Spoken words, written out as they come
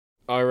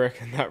I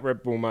reckon that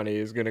Red Bull money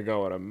is going to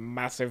go on a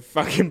massive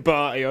fucking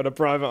party on a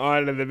private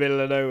island in the middle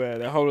of nowhere.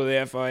 The whole of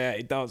the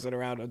FIA dancing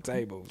around on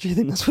tables. Do you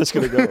think that's what's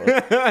going to go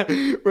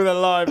on? With a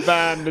live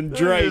band and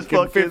Drake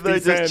and 50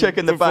 They're Cent just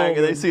checking the bank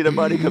and they see the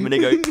money coming. They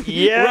go,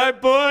 yeah,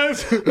 right,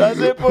 boys. that's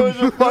it, boys.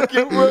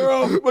 We're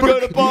off. We're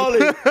going to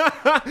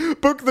Bali.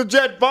 Book the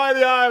jet, buy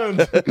the island.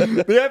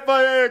 The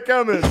FIA are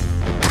coming.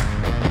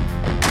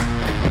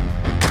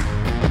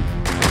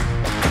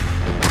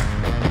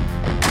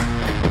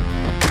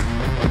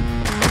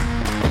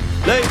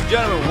 Ladies and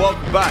gentlemen,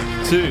 welcome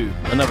back to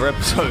another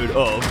episode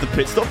of the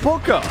Pit Stop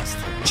Podcast.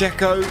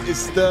 Checo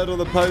is third on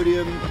the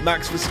podium.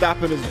 Max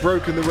Verstappen has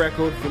broken the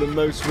record for the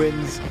most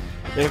wins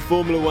in a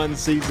Formula One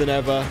season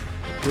ever.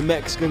 The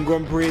Mexican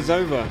Grand Prix is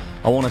over.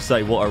 I want to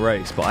say what a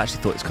race, but I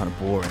actually thought it was kind of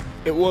boring.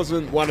 It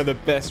wasn't one of the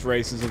best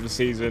races of the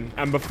season,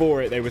 and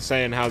before it they were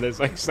saying how there's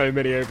like so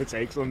many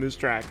overtakes on this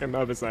track, and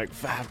I was like,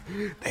 fam,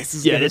 this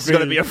is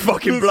going to be a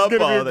fucking bloodbath. This is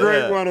going to be a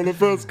great one on the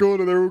first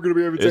corner. They're all going to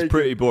be overtaken. It's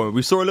pretty boring.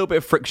 We saw a little bit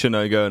of friction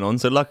though going on,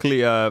 so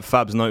luckily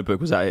Fab's notebook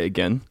was at it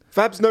again.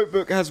 Fab's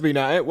notebook has been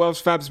at it.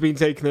 Whilst Fab's been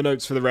taking the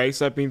notes for the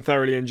race, I've been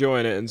thoroughly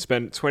enjoying it and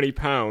spent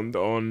 £20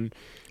 on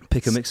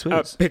Pick a mix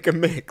sweets. Pick a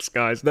mix,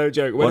 guys. No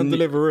joke. Went on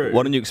Deliveroo.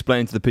 Why don't you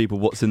explain to the people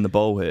what's in the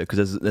bowl here?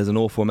 Because there's an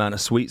awful amount of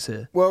sweets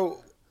here.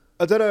 Well,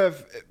 I don't know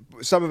if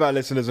some of our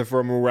listeners are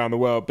from all around the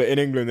world, but in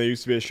England there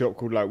used to be a shop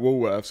called like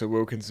Woolworths or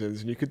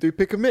Wilkinson's, and you could do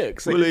pick a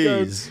mix.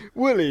 Woolies.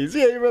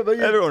 Yeah, you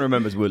remember? Everyone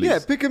remembers Woolies. Yeah,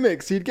 pick a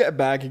mix. You'd get a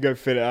bag, you'd go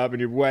fill it up,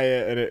 and you'd weigh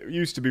it, and it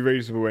used to be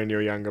reasonable when you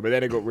were younger, but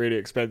then it got really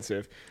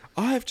expensive.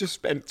 I have just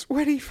spent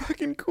 20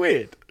 fucking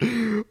quid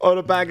on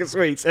a bag of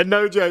sweets, and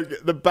no joke,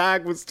 the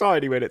bag was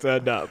tiny when it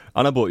turned up.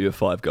 And I bought you a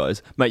Five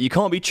Guys. Mate, you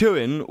can't be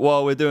chewing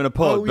while we're doing a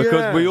pod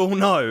because we all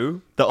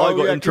know that I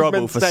got in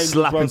trouble for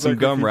slapping some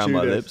gum around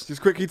my lips.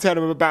 Just quickly tell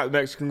them about the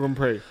Mexican Grand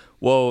Prix.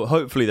 Well,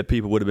 hopefully the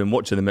people would have been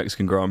watching the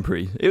Mexican Grand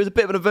Prix. It was a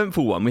bit of an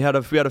eventful one. We had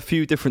a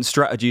few different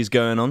strategies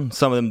going on.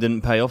 Some of them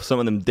didn't pay off. Some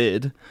of them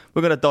did.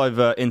 We're going to dive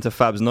into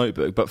Fab's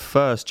notebook. But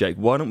first, Jake,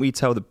 why don't we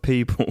tell the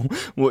people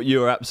what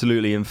you're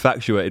absolutely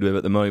infatuated with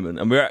at the moment?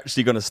 And we're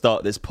actually going to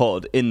start this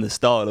pod in the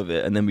style of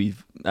it, and then we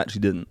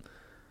actually didn't.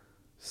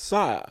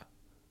 Sire,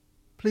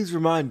 please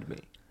remind me.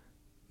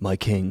 My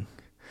king,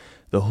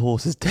 the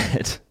horse is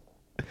dead.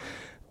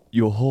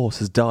 Your horse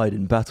has died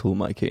in battle,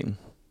 my king.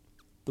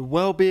 The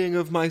well-being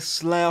of my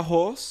slayer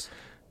horse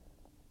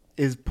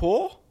is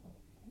poor?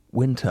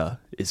 Winter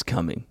is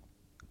coming.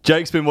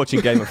 Jake's been watching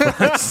Game of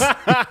Thrones.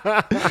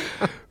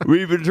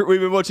 We've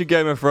been watching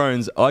Game of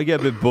Thrones. I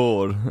get a bit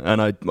bored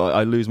and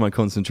I lose my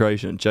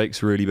concentration.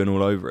 Jake's really been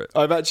all over it.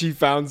 I've actually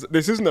found,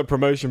 this isn't a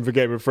promotion for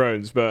Game of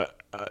Thrones,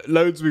 but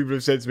loads of people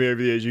have said to me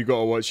over the years, you got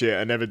to watch it.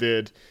 I never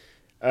did.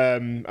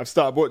 I've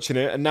started watching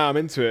it and now I'm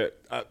into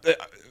it.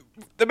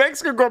 The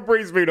Mexican Grand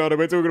Prix has been on and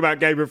we're talking about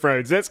Game of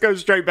Thrones. Let's go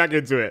straight back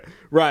into it.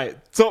 Right,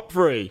 top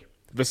three.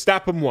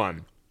 Verstappen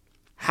won.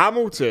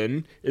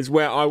 Hamilton is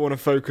where I want to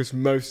focus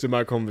most of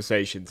my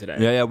conversation today.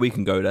 Yeah, we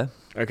can go there.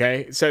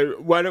 Okay, so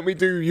why don't we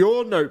do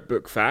your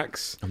notebook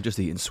facts? I'm just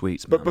eating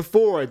sweets, man. But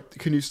before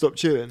can you stop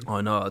chewing?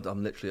 I know,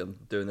 I'm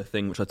doing the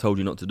thing which I told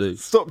you not to do.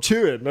 Stop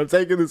chewing, I'm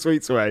taking the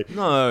sweets away.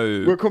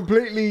 No. We're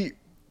completely...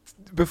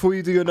 Before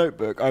you do your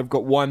notebook, I've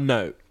got one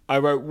note. I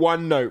wrote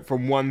one note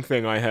from one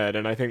thing I heard,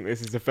 and I think this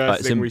is the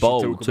first thing we should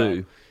talk about.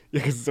 Yeah,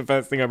 because it's the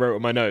first thing I wrote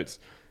on my notes.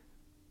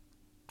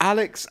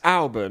 Alex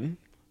Albon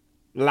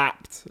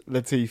lapped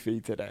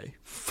Latifi today.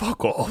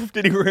 Fuck off.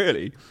 Did he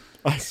really?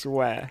 I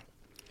swear.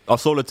 I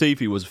saw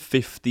Latifi was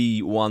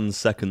 51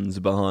 seconds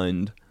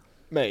behind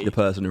Mate, the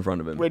person in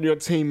front of him. When your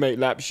teammate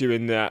laps you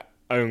in their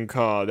own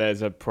car,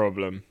 there's a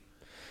problem.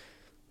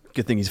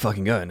 Good thing he's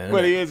fucking going then.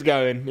 Well, he is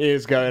going.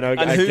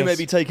 And who may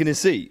be taking his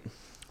seat?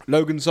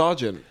 Logan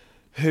Sargent.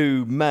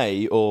 Who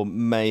may or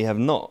may have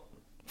not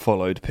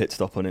followed Pit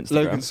Stop on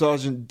Instagram. Logan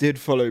Sargent did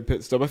follow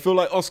Pit Stop. I feel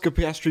like Oscar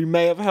Piastri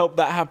may have helped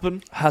that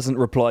happen. Hasn't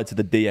replied to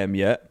the DM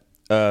yet.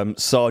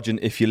 Sargent,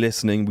 if you're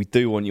listening, we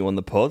do want you on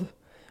the pod.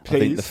 Please. I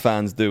think the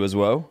fans do as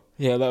well.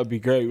 Yeah, that would be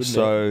great, wouldn't it?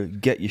 So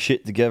get your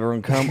shit together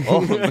and come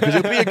on. Because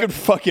it'd be a good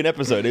fucking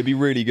episode. It'd be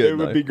really good. It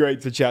would be great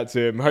to chat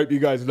to him. Hope you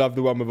guys loved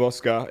the one with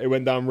Oscar. It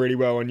went down really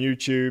well on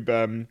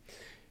YouTube.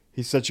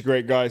 He's such a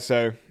great guy.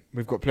 So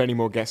we've got plenty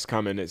more guests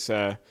coming. It's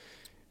there's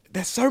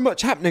so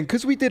much happening.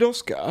 Because we did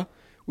Oscar,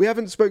 we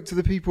haven't spoke to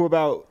the people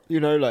about,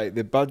 like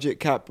the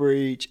budget cap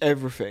breach,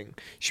 everything.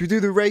 Should we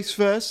do the race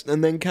first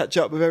and then catch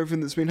up with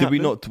everything that's been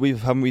happening?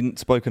 Haven't we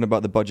spoken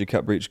about the budget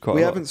cap breach quite a lot?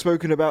 We haven't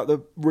spoken about the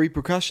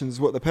repercussions,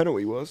 what the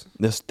penalty was.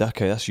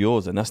 That's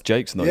yours and that's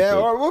Jake's notebook. Yeah,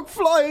 all right, we'll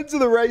fly into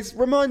the race.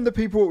 Remind the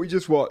people what we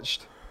just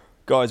watched.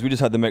 Guys, we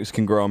just had the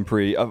Mexican Grand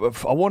Prix. I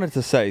wanted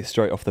to say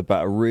straight off the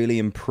bat, a really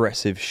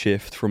impressive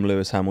shift from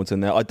Lewis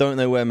Hamilton there. I don't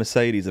know where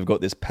Mercedes have got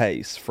this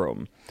pace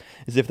from.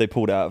 As if they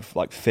pulled out of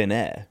like thin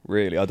air,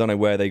 really. I don't know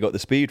where they got the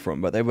speed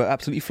from, but they were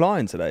absolutely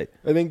flying today.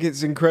 I think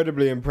it's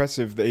incredibly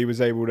impressive that he was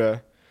able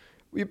to...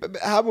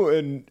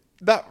 Hamilton,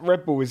 that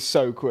Red Bull is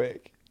so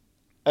quick.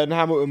 And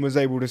Hamilton was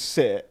able to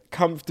sit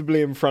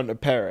comfortably in front of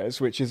Perez,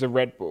 which is a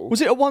Red Bull.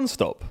 Was it a one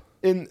stop?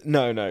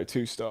 No,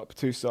 two stop.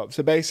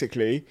 So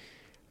basically,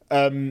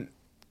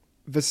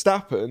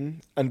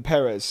 Verstappen and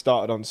Perez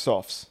started on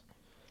softs.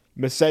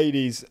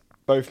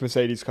 Both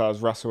Mercedes cars,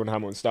 Russell and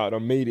Hamilton, started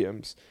on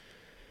mediums.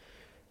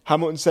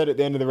 Hamilton said at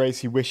the end of the race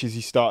he wishes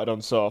he started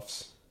on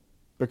softs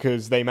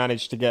because they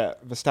managed to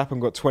Verstappen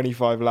got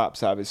 25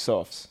 laps out of his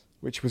softs,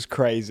 which was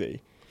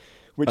crazy,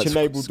 which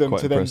enabled them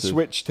to then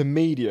switch to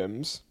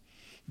mediums.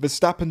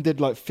 Verstappen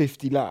did like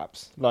 50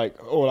 laps,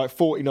 or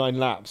 49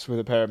 laps with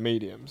a pair of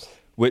mediums.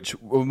 Which,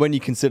 when you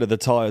consider the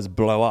tyres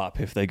blow up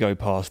if they go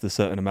past the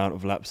certain amount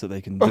of laps that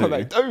they can do,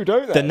 They do,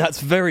 don't they? then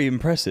that's very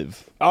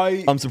impressive.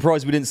 I'm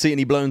surprised we didn't see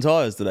any blown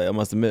tyres today, I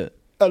must admit.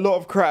 A lot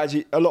of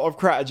credit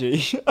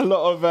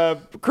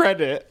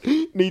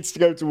needs to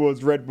go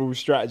towards Red Bull's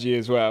strategy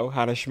as well.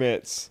 Hannah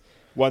Schmitz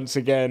once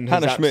again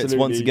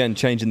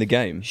changing the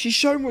game. She's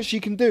shown what she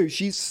can do.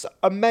 She's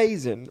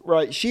amazing,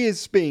 right? She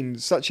has been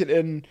such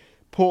an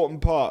important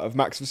part of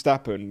Max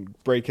Verstappen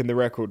breaking the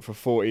record for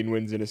 14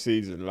 wins in a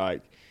season.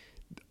 Like,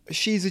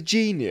 she's a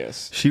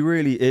genius. She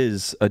really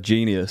is a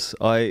genius.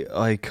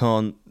 I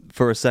can't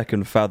for a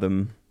second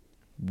fathom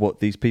what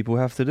these people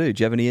have to do.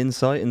 Do you have any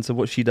insight into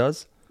what she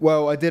does?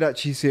 Well, I did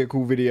actually see a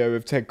cool video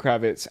of Ted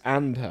Kravitz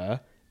and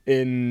her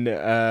in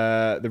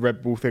the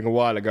Red Bull thing a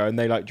while ago, and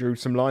they drew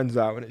some lines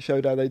out and it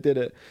showed how they did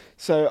it.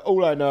 So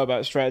all I know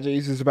about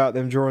strategies is about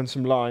them drawing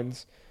some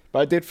lines. But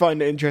I did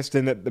find it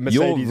interesting that the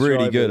Mercedes You're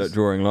really good at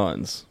drawing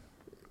lines.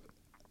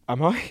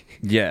 Am I?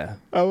 Yeah.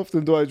 How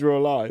often do I draw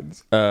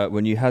lines?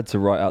 When you had to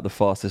write out the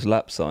fastest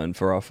lap sign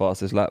for our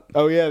fastest lap.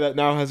 Oh yeah, that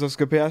now has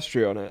Oscar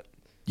Piastri on it.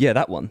 Yeah,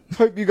 that one.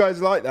 Hope you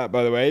guys like that,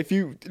 by the way. If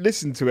you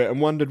listened to it and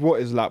wondered what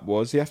his lap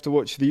was, you have to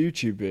watch the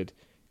YouTube vid.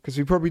 Because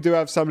we probably do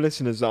have some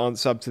listeners that aren't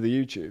subbed to the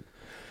YouTube.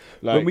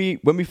 When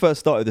we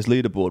first started this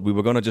leaderboard, we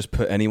were going to just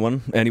put any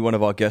one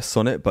of our guests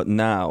on it. But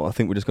now I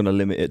think we're just going to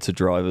limit it to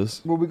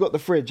drivers. Well, we got the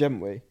fridge,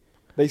 haven't we?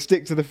 They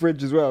stick to the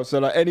fridge as well.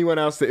 So anyone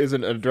else that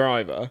isn't a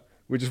driver,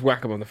 we just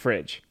whack them on the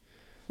fridge.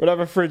 We'll have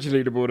a fridge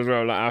leaderboard as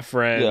well, like our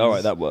friends. Yeah, all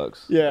right, that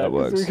works. Yeah, that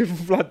works. We can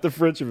flood the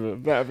fridge with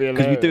them. That'd be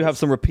hilarious. Because we do have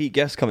some repeat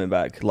guests coming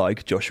back,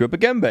 like Joshua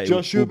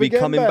Bagembe. Will be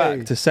coming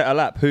back to set a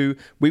lap, who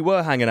we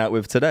were hanging out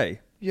with today.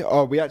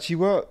 Yeah, we actually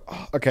were.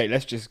 Okay,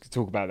 let's just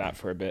talk about that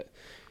for a bit.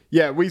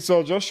 Yeah, we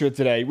saw Joshua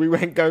today. We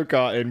went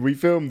go-karting. We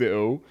filmed it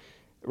all.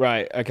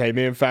 Right, okay,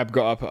 me and Fab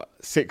got up at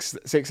 6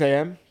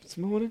 a.m. this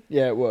morning.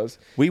 Yeah, it was.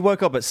 We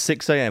woke up at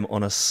 6 a.m.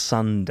 on a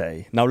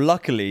Sunday. Now,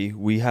 luckily,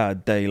 we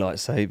had daylight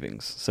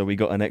savings, so we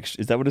got an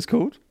extra... Is that what it's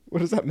called? What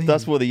does that mean?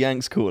 That's what the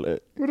Yanks call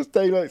it. What does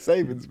daylight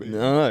savings mean?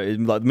 No,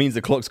 it means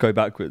the clocks go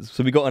backwards.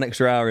 So we got an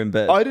extra hour in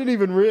bed. I didn't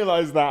even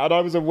realise that, and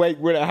I was awake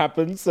when it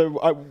happened. So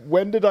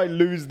when did I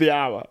lose the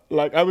hour?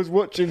 I was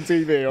watching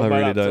TV on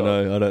my laptop. I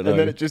don't know. And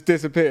then it just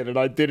disappeared, and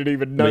I didn't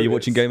even know. Were you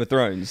watching Game of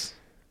Thrones?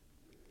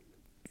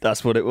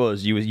 That's what it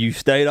was. You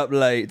stayed up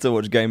late to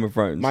watch Game of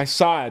Thrones. My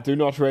sire, do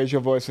not raise your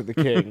voice at the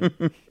king.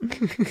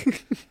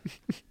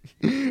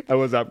 I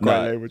was up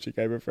quite late watching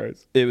Game of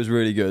Thrones. It was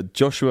really good.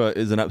 Joshua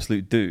is an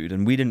absolute dude,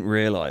 and we didn't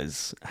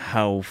realise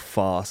how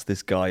fast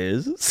this guy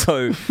is.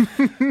 So,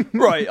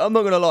 right, I'm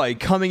not going to lie.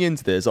 Coming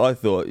into this, I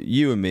thought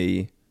you and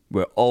me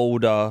were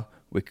older.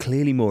 We're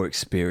clearly more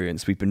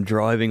experienced. We've been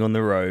driving on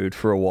the road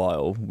for a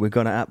while. We're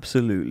going to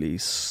absolutely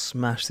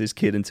smash this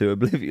kid into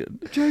oblivion.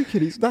 You're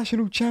joking, he's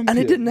national champion. And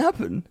it didn't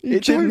happen.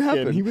 It didn't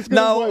happen. He was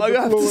going I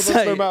have to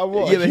say, no matter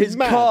what. Yeah, but his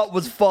kart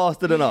was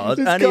faster than ours,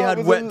 and he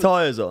had wet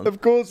tyres on. Of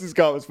course his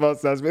kart was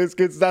faster than us, but this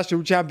kid's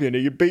national champion.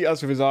 He beat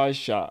us with his eyes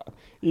shut.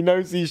 He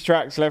knows these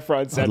tracks left,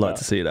 right, and centre. I'd like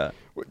to see that.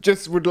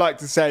 Just would like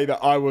to say that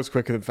I was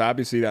quicker than Fab.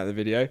 You see that in the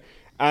video.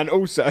 And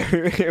also,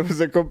 it was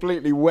a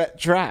completely wet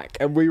track,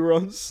 and we were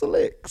on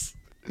slicks.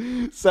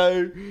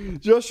 So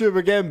Joshua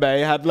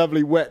Bagembe had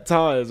lovely wet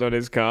tyres on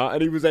his car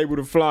and he was able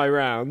to fly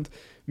around.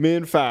 Me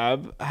and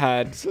Fab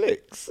had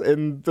slicks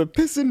in the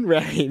pissing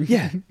rain.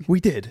 Yeah,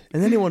 we did.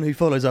 And anyone who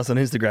follows us on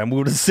Instagram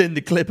will have seen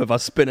the clip of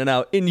us spinning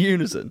out in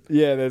unison.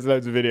 Yeah, there's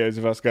loads of videos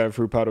of us going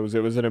through puddles.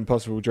 It was an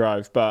impossible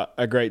drive, but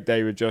a great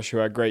day with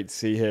Joshua. Great to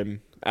see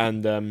him.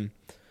 And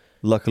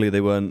luckily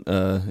they weren't.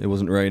 It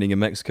wasn't raining in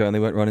Mexico and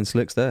they weren't running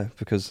slicks there,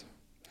 because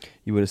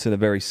you would have seen a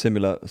very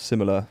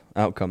similar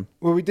outcome.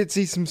 Well, we did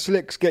see some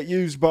slicks get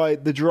used by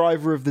the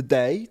driver of the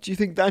day. Do you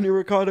think Daniel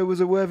Ricciardo was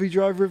a worthy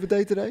driver of the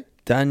day today?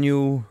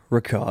 Daniel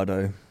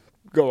Ricciardo.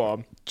 Go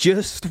on.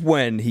 Just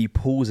when he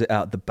pulls it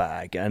out the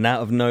bag and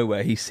out of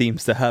nowhere he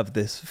seems to have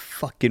this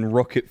fucking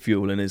rocket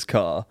fuel in his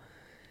car,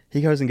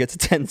 he goes and gets a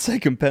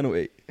 10-second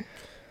penalty.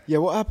 Yeah,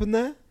 what happened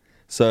there?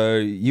 So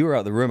you were out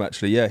of the room,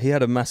 actually. Yeah, he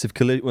had a massive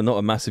collision. Well, not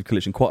a massive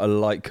collision, quite a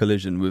light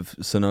collision with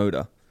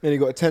Tsunoda. And he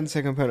got a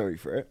 10-second penalty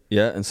for it.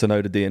 Yeah, and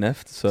Tsunoda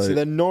DNF'd. So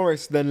then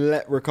Norris then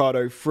let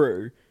Ricciardo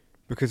through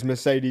because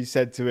Mercedes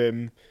said to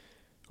him,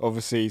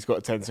 obviously he's got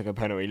a 10-second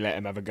penalty, let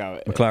him have a go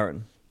at it.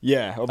 McLaren.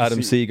 Yeah.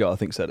 Adam Seagull, I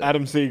think, said it.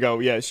 Adam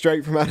Seagull, yeah,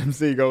 straight from Adam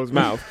Seagull's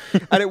mouth.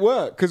 And it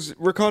worked because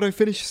Ricciardo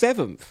finished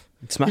 7th.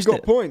 Smashed he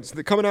got points.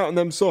 They're coming out on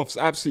them softs,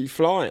 absolutely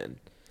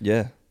flying.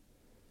 Yeah.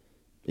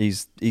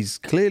 He's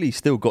clearly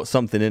still got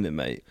something in him,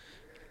 mate.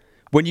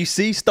 When you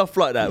see stuff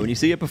like that, when you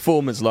see a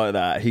performance like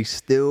that, he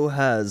still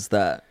has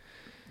that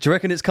Do you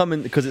reckon it's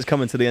coming because it's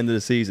coming to the end of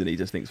the season? He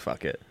just thinks,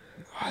 fuck it.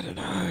 I don't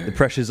know. The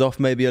pressure's off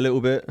maybe a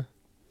little bit.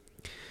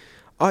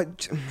 I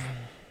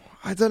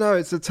don't know.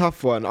 It's a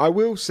tough one. I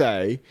will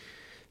say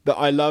that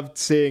I loved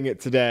seeing it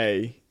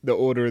today, the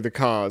order of the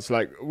cars.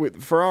 Like,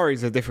 with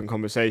Ferrari's a different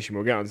conversation.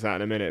 We'll get onto that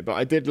in a minute. But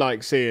I did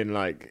like seeing,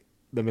 like,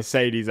 the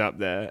Mercedes up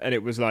there, and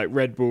it was like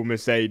Red Bull,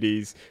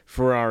 Mercedes,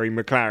 Ferrari,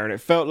 McLaren. It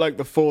felt like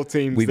the four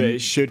teams that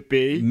it should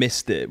be. We've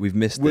missed it.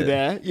 Were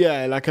there.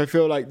 Yeah, like I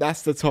feel like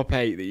that's the top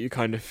 8 that you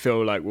kind of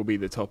feel like will be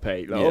the top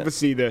 8. Like,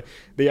 obviously the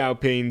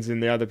Alpines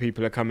and the other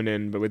people are coming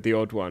in, but with the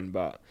odd one.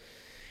 But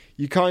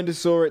you kind of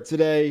saw it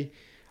today.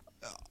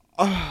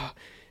 I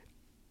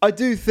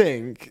do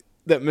think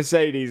that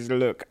Mercedes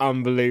look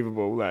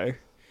unbelievable though.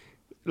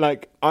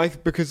 Like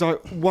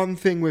one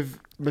thing with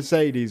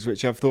Mercedes,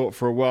 which I've thought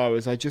for a while,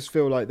 is I just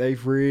feel like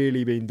they've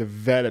really been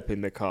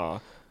developing the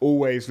car,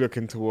 always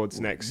looking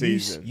towards next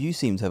season. You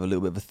seem to have a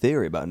little bit of a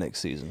theory about next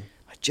season.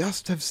 I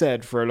just have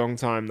said for a long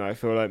time that I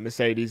feel like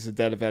Mercedes are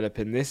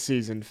developing this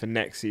season for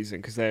next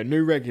season because they're a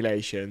new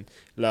regulation.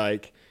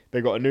 Like,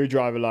 they got a new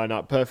driver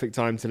lineup, perfect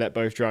time to let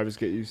both drivers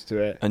get used to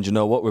it. And you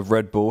know what? With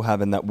Red Bull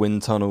having that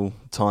wind tunnel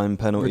time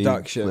penalty,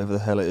 reduction, whatever the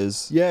hell it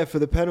is, yeah, for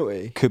the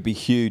penalty, could be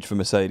huge for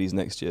Mercedes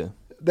next year.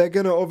 They're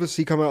going to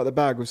obviously come out of the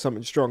bag with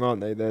something strong,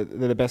 aren't they? They're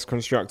the best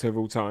constructor of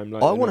all time.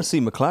 Like, I want to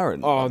see McLaren.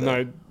 Oh,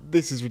 no.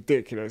 This is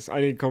ridiculous. I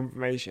need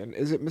confirmation.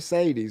 Is it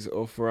Mercedes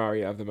or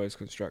Ferrari have the most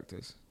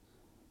constructors?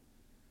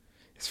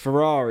 It's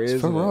Ferrari, isn't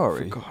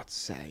Ferrari. it? For God's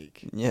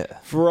sake. Yeah.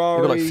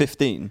 Ferrari. They've got like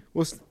 15.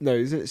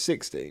 Isn't it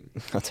 16?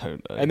 I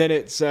don't know. And then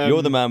it's...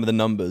 You're the man with the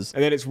numbers.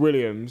 And then it's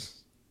Williams.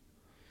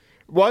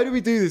 Why do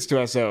we do this to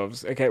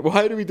ourselves? Okay,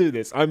 why do we do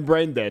this? I'm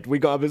brain dead. We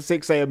got up at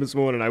 6 a.m. this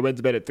morning. I went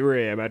to bed at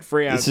 3 a.m. I had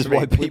 3 hours. This is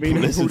why people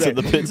listen to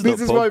the Pit Stop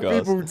This is why podcast.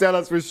 people tell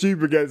us we're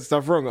stupid, getting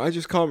stuff wrong. I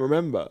just can't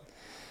remember.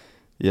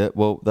 Yeah,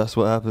 well, that's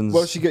what happens.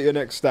 Once you get your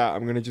next stat,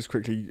 I'm going to just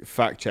quickly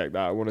fact check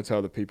that. I want to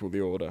tell the people the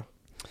order.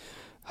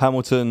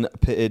 Hamilton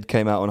pitted,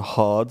 came out on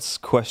hards,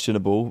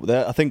 questionable.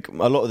 I think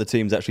a lot of the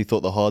teams actually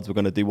thought the hards were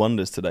going to do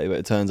wonders today, but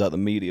it turns out the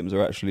mediums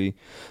are actually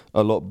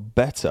a lot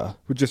better.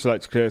 We'd just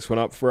like to clear this one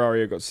up.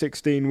 Ferrari have got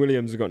 16,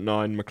 Williams have got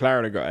 9,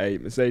 McLaren have got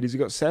 8, Mercedes have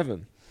got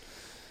 7.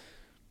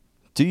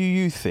 Do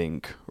you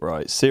think,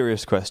 right,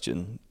 serious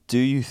question, do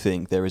you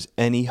think there is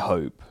any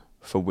hope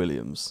for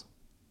Williams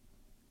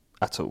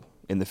at all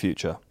in the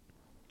future?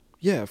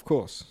 Yeah, of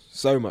course.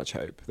 So much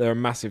hope. They're a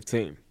massive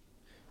team.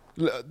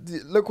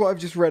 Look what I've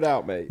just read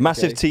out, mate.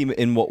 Massive team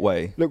in what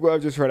way? Look what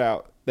I've just read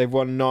out. They've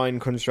won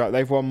 9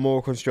 They've won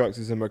more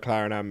constructors than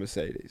McLaren and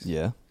Mercedes.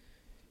 Yeah.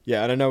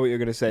 Yeah, and I know what you're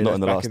going to say. Not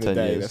in the back last in the 10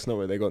 day. years. That's not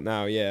what they got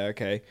now. Yeah,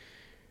 okay.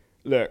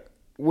 Look,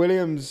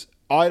 Williams,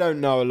 I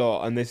don't know a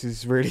lot, and this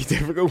is really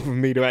difficult for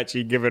me to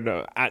actually give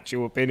an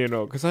actual opinion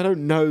on because I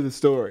don't know the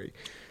story.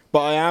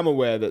 But I am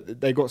aware that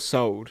they got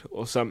sold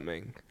or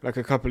something like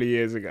a couple of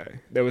years ago.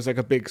 There was like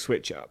a big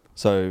switch up.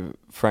 So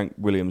Frank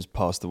Williams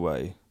passed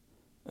away.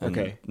 And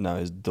Okay. now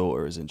his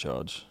daughter is in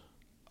charge.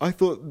 I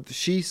thought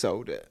she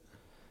sold it.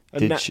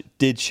 And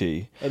Did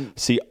she? And-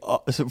 See,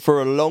 so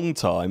for a long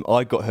time,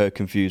 I got her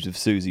confused with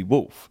Susie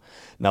Wolff.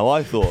 Now,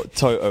 I thought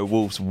Toto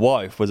Wolff's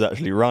wife was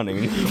actually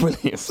running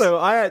Williams. So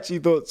I actually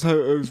thought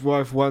Toto's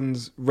wife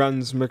runs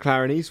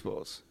McLaren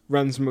Esports,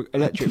 runs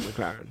electric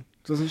McLaren,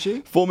 doesn't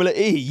she? Formula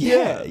E,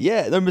 Yeah.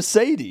 yeah. No,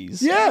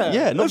 Mercedes. Yeah,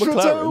 Yeah, not that's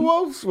what Toto McLaren.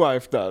 Wolff's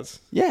wife does.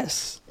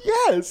 Yes.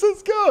 Yes,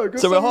 let's go. Got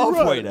So we're something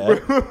halfway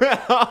right. there. We're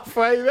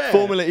halfway there.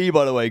 Formula E,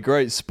 by the way,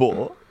 great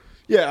sport.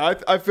 Yeah,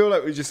 I feel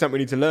like it's just something we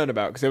need to learn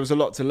about because there was a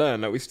lot to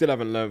learn. Like we still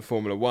haven't learned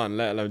Formula 1,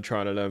 let alone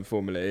trying to learn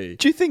Formula E.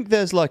 Do you think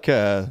there's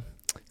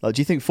do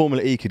you think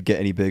Formula E could get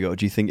any bigger, or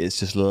do you think it's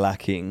just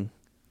lacking?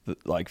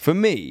 Like, for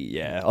me,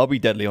 yeah, I'll be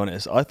deadly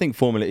honest. I think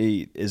Formula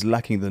E is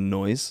lacking the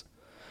noise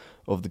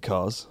of the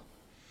cars.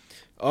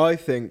 I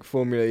think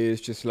Formula E is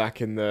just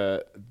lacking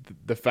the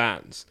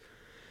fans.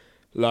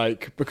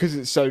 Like, because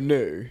it's so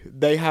new,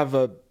 they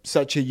have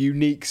such a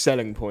unique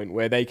selling point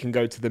where they can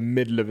go to the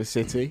middle of a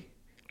city.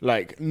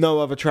 Like, no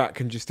other track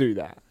can just do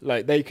that.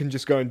 Like, they can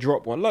just go and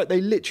drop one. Like,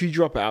 they literally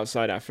drop it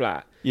outside our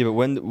flat. Yeah,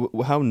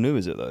 but how new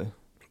is it though?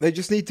 They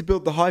just need to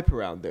build the hype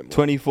around it more.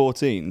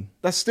 2014.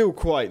 That's still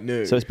quite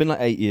new. So it's been like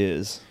 8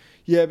 years.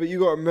 Yeah, but you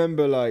got to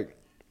remember, like,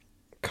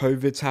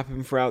 COVID's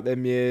happened throughout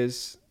them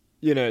years.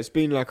 You know, it's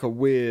been like a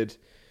weird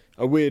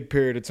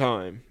period of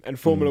time. And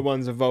Formula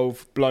One's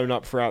evolved, blown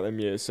up throughout them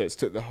years, so it's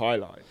took the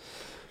highlight.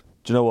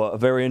 Do you know what? A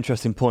very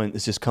interesting point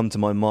has just come to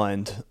my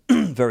mind.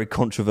 Very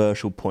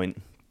controversial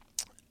point.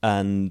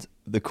 And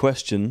the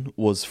question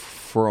was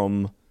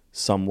from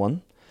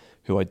someone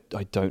who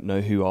I don't know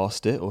who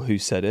asked it or who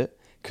said it.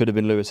 Could have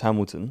been Lewis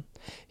Hamilton.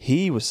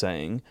 He was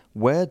saying,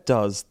 where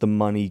does the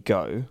money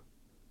go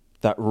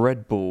that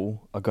Red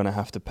Bull are going to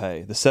have to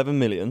pay? The 7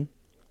 million,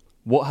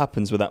 what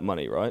happens with that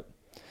money, right?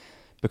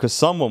 Because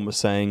someone was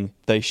saying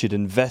they should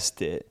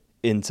invest it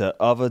into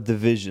other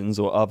divisions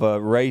or other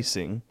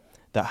racing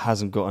that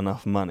hasn't got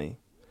enough money.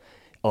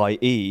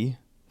 I.e.,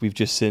 we've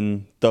just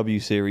seen W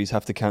Series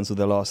have to cancel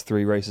their last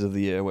 3 races of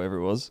the year, whatever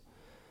it was.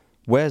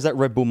 Where's that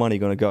Red Bull money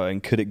going to go,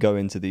 and could it go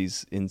into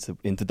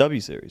W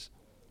Series?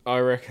 I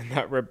reckon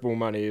that Red Bull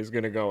money is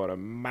going to go on a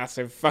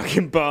massive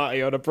fucking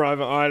party on a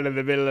private island in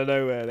the middle of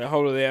nowhere. The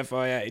whole of the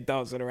FIA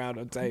dancing around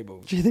on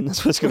tables. Do you think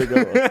that's what's going to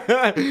go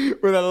on?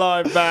 With a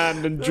live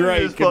band and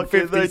Drake and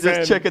 50 They're Cent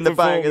just checking the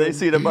bank and they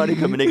see the money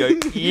coming. They go,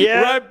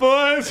 yeah, right,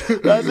 boys.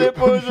 that's it,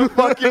 boys.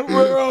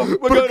 We're off.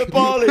 We're going to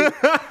Bali.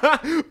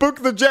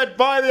 Book the jet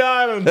by the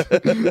island.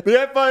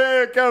 The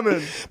FIA are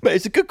coming. But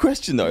it's a good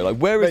question though. Like,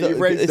 where is Mate, that? you've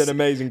raised It's- an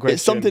amazing question.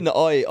 It's something that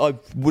I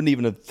wouldn't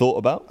even have thought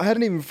about. I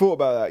hadn't even thought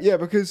about that. Yeah,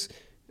 because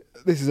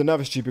this is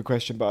another stupid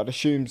question, but I'd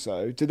assume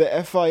so. Did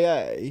the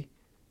FIA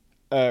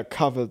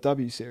cover the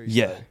W Series?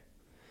 Yeah. though?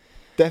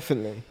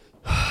 Definitely.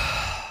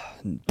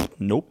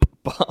 Nope.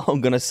 But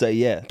I'm gonna say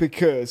yeah.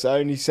 Because I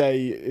only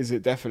say, is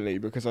it definitely?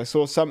 Because I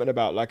saw something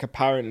about, like,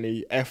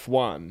 apparently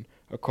F1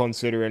 are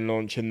considering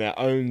launching their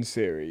own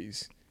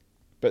series.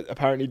 But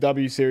apparently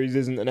W Series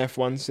isn't an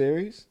F1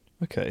 series.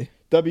 Okay.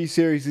 W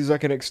Series is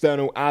like an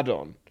external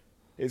add-on.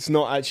 It's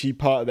not actually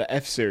part of the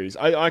F Series.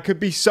 I could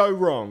be so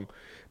wrong,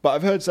 but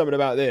I've heard something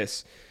about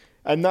this.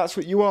 And that's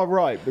what you are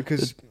right,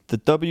 because The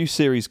W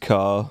Series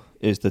car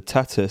is the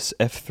Tatus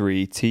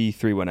F3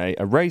 T318,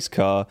 a race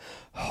car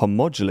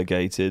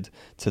homologated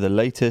to the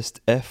latest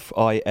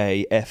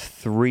FIA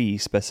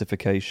F3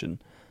 specification.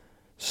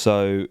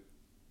 So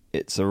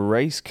it's a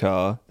race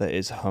car that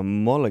is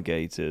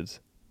homologated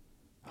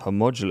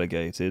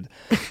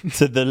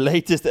to the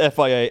latest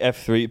FIA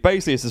F3.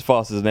 Basically, it's as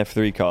fast as an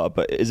F3 car,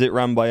 but is it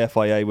run by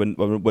FIA? We're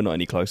not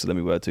any closer than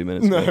we were 2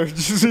 minutes ago.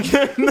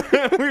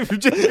 no, we've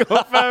just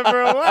got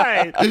further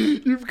away.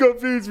 You've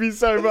confused me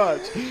so much.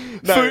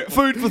 No,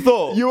 Food for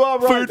thought. you are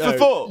right. Food for though.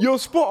 thought. You're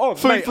spot on.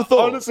 Food mate. for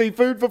thought. Honestly,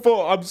 food for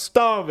thought. I'm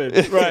starving.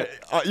 Right.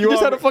 You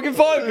just had a fucking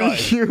Five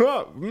Guys. You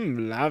are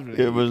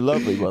lovely. It was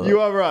lovely, brother. You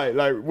are right.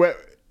 Like,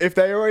 if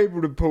they are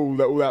able to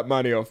pull all that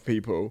money off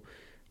people,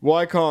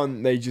 why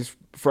can't they just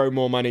throw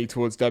more money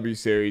towards W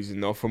Series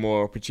and offer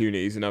more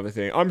opportunities and other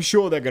things? I'm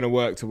sure they're going to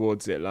work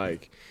towards it.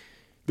 Like,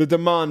 the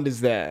demand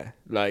is there.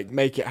 Like,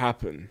 make it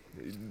happen.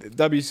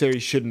 W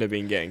Series shouldn't have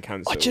been getting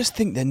cancelled. I just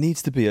think there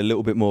needs to be a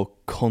little bit more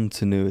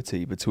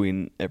continuity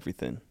between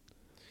everything.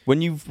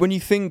 When you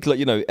think, like,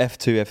 you know,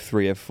 F2,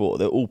 F3, F4,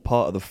 they're all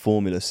part of the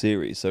Formula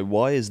Series. So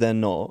why is there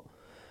not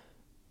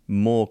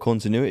more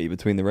continuity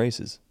between the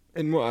races?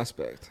 In what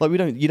aspect? Like,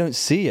 you don't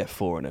see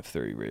F4 and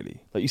F3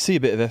 really. Like, you see a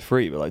bit of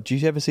F3, but like, do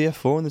you ever see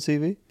F4 on the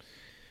TV?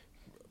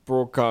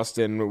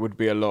 Broadcasting would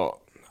be a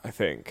lot, I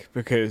think,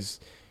 because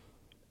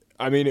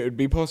I mean, it would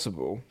be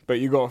possible, but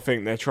you got to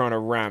think they're trying to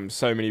ram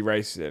so many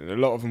races in. A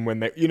lot of them, when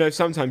they, you know,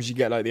 sometimes you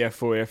get like the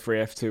F4,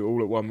 F3, F2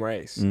 all at one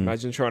race.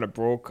 Imagine trying to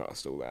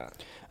broadcast all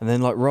that. And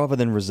then, like, rather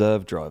than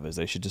reserve drivers,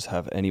 they should just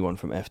have anyone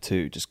from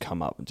F2 just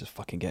come up and just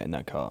fucking get in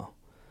that car.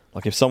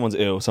 Like, if someone's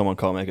ill, someone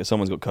can't make it,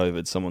 someone's got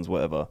COVID, someone's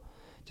whatever,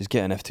 just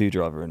get an F2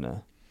 driver in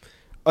there.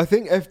 I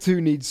think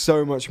F2 needs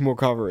so much more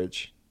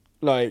coverage.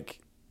 Like,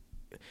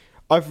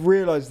 I've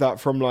realised that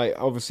from, like,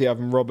 obviously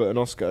having Robert and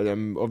Oscar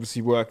and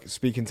obviously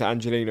speaking to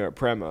Angelina at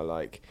Prema,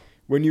 like,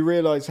 when you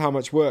realise how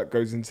much work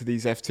goes into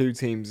these F2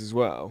 teams as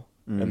well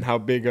and how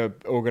big a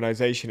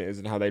organisation it is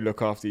and how they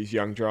look after these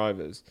young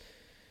drivers,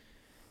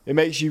 it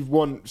makes you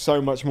want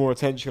so much more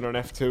attention on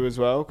F2 as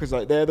well, because,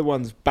 like, they're the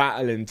ones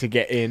battling to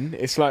get in.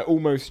 It's, like,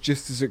 almost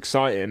just as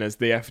exciting as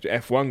the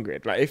F1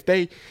 grid. Like, if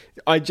they...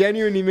 I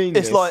genuinely mean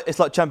It's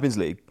like Champions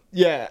League.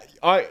 Yeah,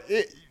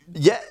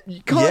 Yeah.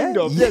 Kind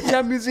of. Yeah,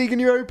 Champions League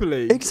and Europa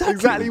League. Exactly.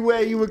 Exactly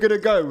where you were going to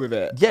go with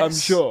it. Yes. I'm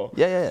sure.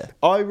 Yeah.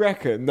 I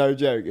reckon, no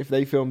joke, if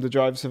they filmed a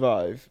Drive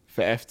Survive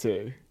for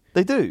F2...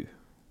 They do.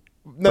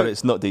 No, But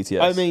it's not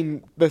DTS. I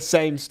mean, the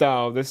same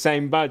style, the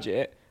same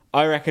budget,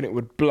 I reckon it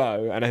would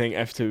blow, and I think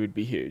F2 would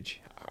be huge.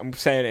 I'm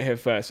saying it here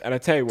first. And I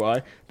tell you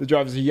why. The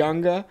drivers are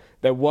younger,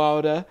 they're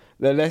wilder,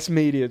 they're less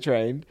media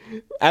trained.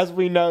 As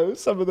we know,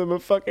 some of them are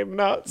fucking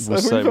nuts. We'll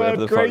And say we've whatever heard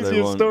the fuck they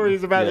crazier want.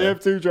 stories about Yeah. the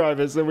F2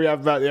 drivers than we have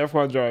about the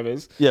F1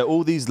 drivers. Yeah,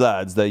 all these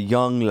lads, they're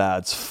young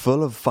lads,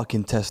 full of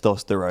fucking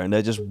testosterone.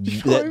 They're just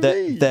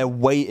they're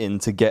waiting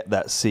to get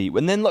that seat.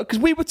 And then, like,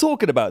 because we were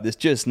talking about this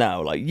just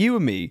now, like, you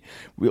and me,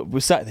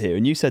 we sat here,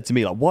 and you said to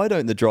me, like, why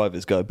don't the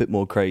drivers go a bit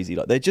more crazy?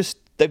 Like,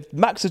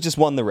 Max has just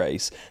won the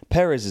race.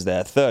 Perez is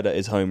there, third at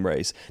his home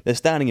race. They're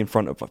standing in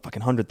front of like fucking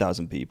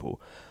 100,000 people.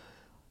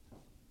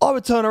 I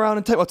would turn around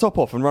and take my top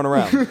off and run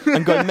around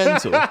and go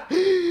mental.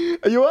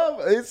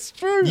 It's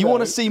true. You though.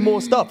 want to see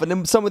more stuff, and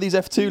then some of these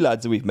F2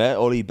 lads that we've met,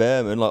 Ollie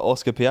Behrman, like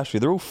Oscar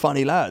Piastri, they're all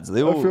funny lads.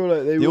 They all feel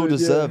like they all would,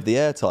 deserve the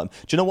airtime.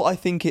 Do you know what I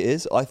think it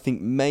is? I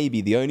think maybe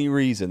the only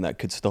reason that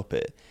could stop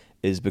it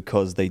is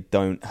because they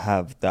don't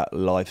have that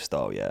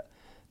lifestyle yet.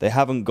 They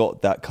haven't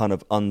got that kind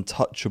of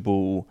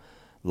untouchable,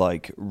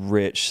 like,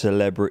 rich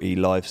celebrity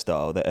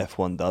lifestyle that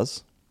F1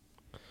 does.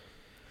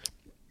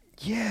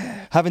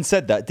 Yeah. Having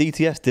said that,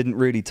 DTS didn't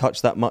really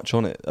touch that much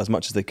on it, as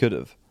much as they could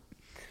have.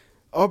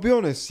 I'll be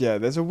honest, yeah,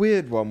 there's a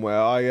weird one where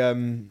I've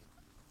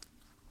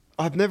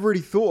never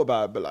really thought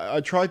about it, but like, I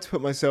tried to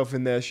put myself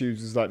in their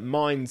shoes as like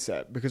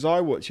mindset, because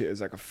I watch it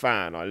as like a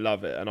fan. I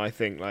love it, and I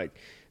think like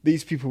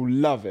these people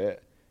love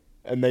it,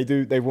 and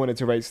they've wanted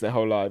to race their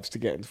whole lives to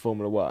get into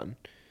Formula One.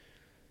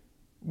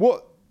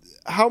 What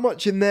how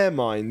much in their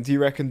mind do you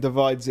reckon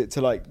divides it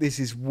to like this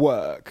is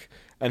work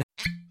and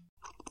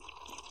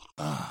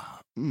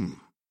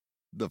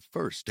The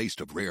first taste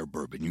of rare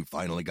bourbon you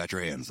finally got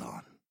your hands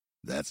on.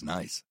 That's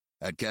nice.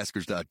 At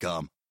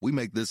Caskers.com, we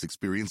make this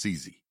experience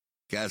easy.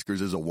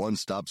 Caskers is a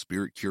one-stop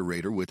spirit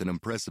curator with an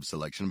impressive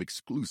selection of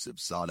exclusive,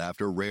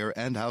 sought-after, rare,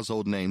 and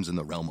household names in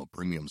the realm of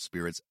premium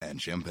spirits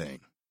and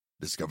champagne.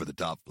 Discover the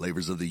top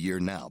flavors of the year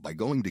now by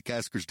going to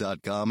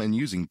Caskers.com and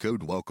using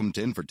code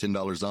WELCOME10 for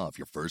 $10 off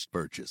your first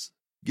purchase.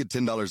 Get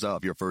 $10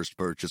 off your first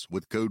purchase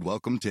with code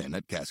WELCOME10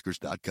 at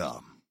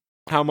Caskers.com.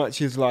 how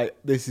much is like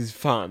this is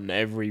fun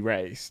every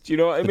race? Do you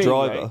know what I mean?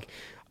 driver.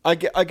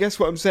 Like, I guess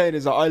what I'm saying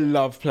is that I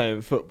love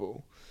playing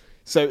football.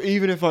 So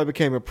even if I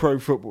became a pro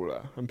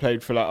footballer and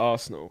played for like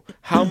Arsenal,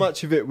 how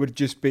much of it would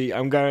just be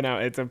I'm going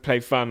out here to play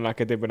fun like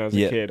I did when I was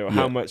a kid, or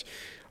how much?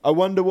 I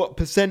wonder what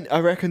percent. I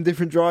reckon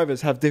different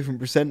drivers have different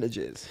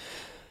percentages.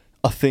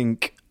 I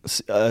think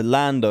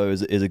Lando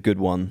is a good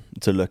one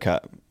to look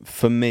at.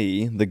 For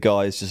me, the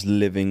guy is just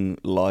living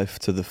life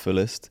to the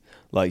fullest.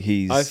 Like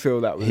I feel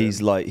that with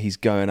he's him. like he's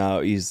going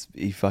out.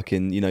 He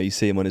fucking, you know, you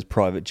see him on his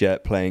private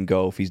jet playing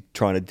golf. He's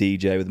trying to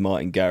DJ with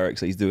Martin Garrix.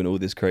 So he's doing all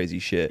this crazy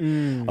shit.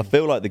 I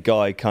feel like the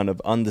guy kind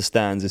of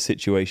understands the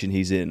situation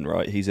he's in.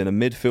 Right, he's in a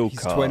midfield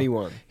car. He's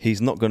 21.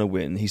 He's not going to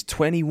win. He's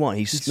 21.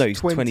 He's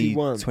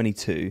 21.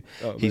 22.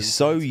 Oh, he's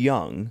so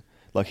young.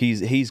 Like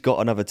he's got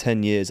another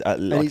 10 years at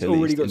And like he's at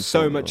already least got in so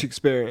Formula much One.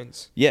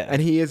 experience. Yeah.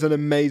 And he is an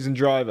amazing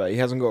driver. He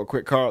hasn't got a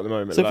quick car at the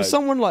moment. So for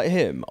someone like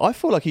him, I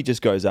feel like he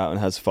just goes out and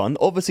has fun.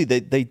 Obviously,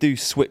 they do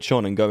switch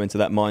on and go into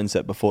that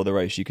mindset before the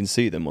race. You can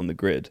see them on the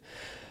grid.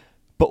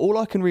 But all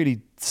I can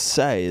really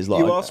say is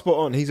like you are spot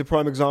on. He's a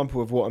prime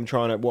example of what I'm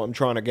trying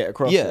to get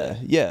across. yeah,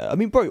 yeah. I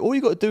mean, bro, all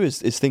you got to do is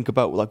think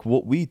about like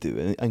what we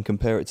do and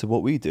compare it to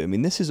what we do. I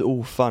mean, this is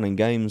all fun and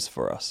games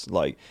for us.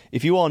 Like,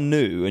 if you are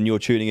new and you're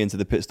tuning into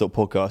the Pit Stop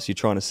podcast, you're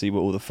trying to see what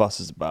all the fuss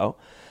is about.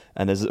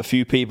 And there's a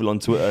few people on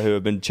Twitter who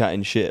have been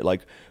chatting shit.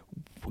 Like,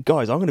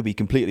 guys, I'm going to be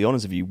completely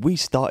honest with you. We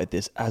started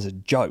this as a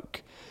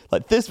joke.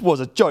 Like, this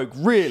was a joke,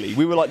 really.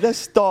 We were like, let's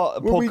start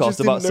a Well, we just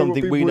podcast about didn't know what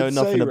something we people know would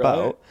nothing say,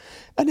 about. right?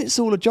 And it's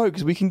all a joke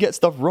because we can get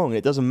stuff wrong.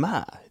 It doesn't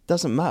matter. It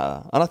doesn't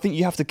matter. And I think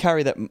you have to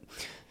carry that,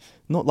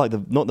 not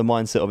the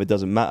mindset of it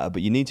doesn't matter,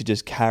 but you need to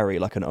just carry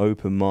like an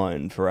open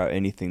mind throughout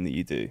anything that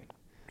you do.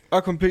 I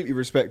completely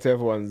respect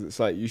everyone's. It's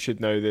like you should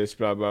know this,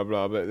 blah blah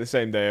blah. But the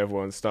same day,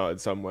 everyone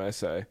started somewhere,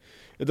 so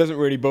it doesn't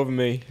really bother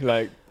me.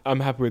 Like, I'm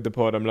happy with the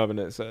pod. I'm loving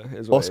it. So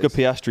it's what Oscar it is.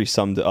 Piastri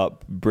summed it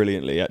up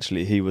brilliantly,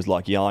 actually. He was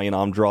like, yeah, you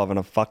know, I'm driving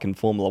a fucking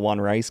Formula One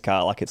race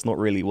car. Like, it's not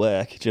really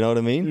work. Do you know what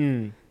I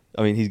mean?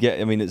 I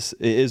mean, it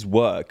is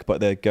work, but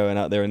they're going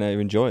out there and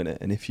they're enjoying it.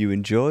 And if you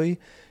enjoy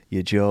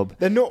your job,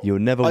 They're not. you'll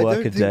never I work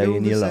don't a think day they're all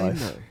in the your same, life.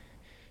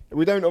 though.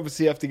 We don't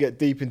obviously have to get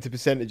deep into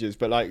percentages,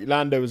 but like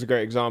Lando was a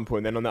great example.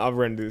 And then on the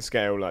other end of the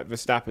scale, like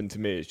Verstappen to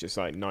me is just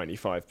like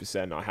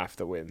 95%. I have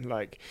to win.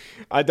 Like,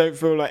 I don't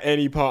feel like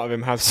any part of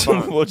him has So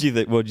fun. what do you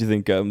think? What do you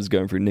think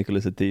going through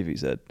Nicholas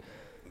Latifi's head?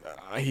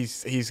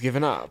 He's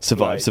given up.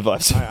 Survive.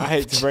 I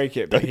hate to break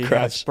it, but Don't he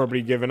crash. has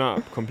probably given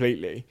up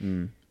completely.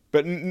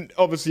 But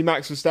obviously,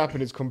 Max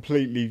Verstappen is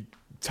completely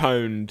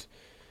toned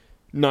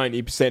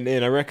 90%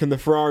 in. I reckon the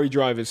Ferrari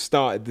drivers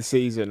started the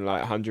season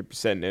like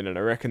 100% in, and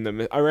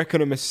I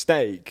reckon a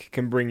mistake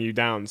can bring you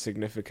down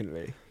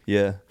significantly.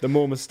 Yeah. The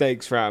more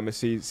mistakes throughout a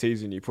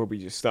season, you probably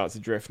just start to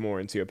drift more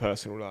into your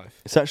personal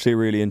life. It's actually a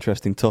really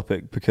interesting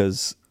topic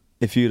because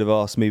if you'd have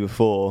asked me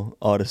before,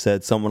 I'd have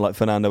said someone like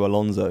Fernando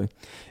Alonso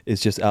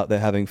is just out there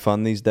having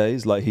fun these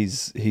days. Like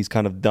he's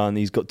kind of done.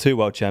 He's got 2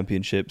 world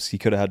championships. He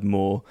could have had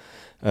more.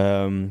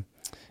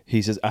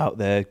 He's just out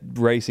there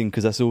racing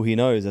because that's all he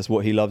knows. That's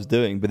what he loves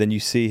doing. But then you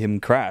see him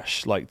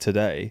crash like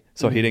today.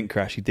 So he didn't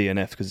crash. He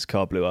DNF'd because his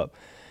car blew up.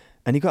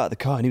 And he got out of the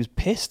car and he was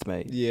pissed,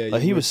 mate. Yeah,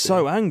 like you he would was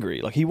so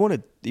angry. Like he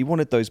wanted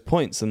those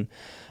points. And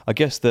I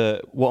guess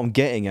what I'm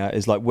getting at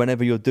is like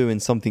whenever you're doing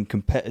something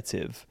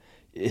competitive,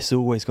 it's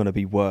always going to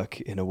be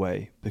work in a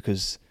way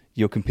because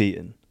you're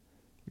competing.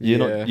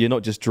 You're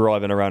not just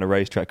driving around a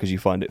racetrack because you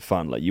find it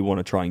fun. Like you want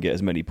to try and get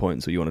as many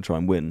points or you want to try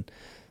and win.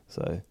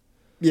 So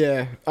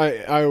Yeah,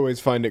 I always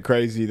find it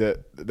crazy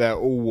that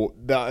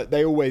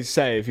they always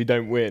say if you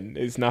don't win,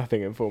 it's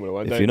nothing in Formula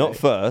One. if don't you're not they?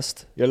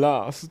 first, You're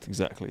last.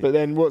 exactly. But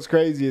then what's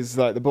crazy is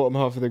like the bottom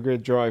half of the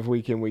grid drive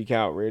week in, week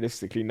out,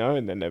 realistically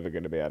knowing they're never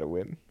going to be able to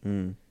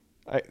win.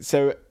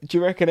 So do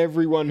you reckon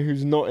everyone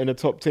who's not in a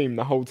top team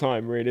the whole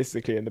time,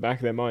 realistically, in the back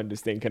of their mind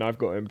is thinking, I've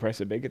got to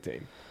impress a bigger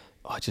team?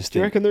 I just Do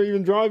you think reckon they're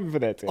even driving for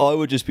their team? I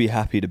would just be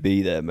happy to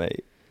be there,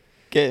 mate.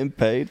 Getting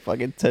paid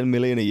fucking 10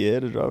 million a year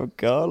to drive a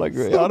car, like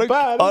It's not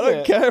bad, I is don't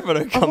it? care if I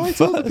don't Have come I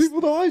told the first.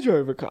 people that I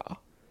drove a car?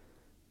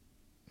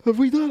 Have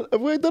we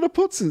done a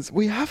pod since?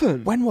 We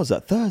haven't. When was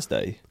that?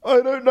 Thursday.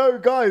 I don't know,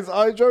 guys.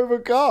 I drove a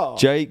car.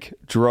 Jake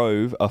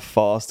drove a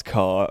fast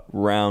car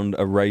round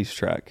a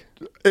racetrack.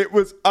 It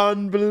was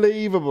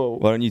unbelievable.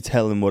 Why don't you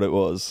tell them what it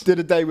was? Did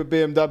a day with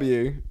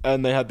BMW,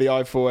 and they had the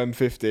i4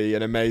 M50,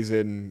 an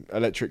amazing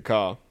electric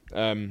car.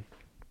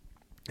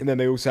 And then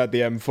they also had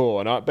the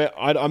M4.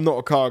 And I'm not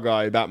a car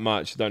guy that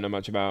much. Don't know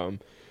much about them.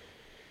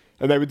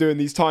 and they were doing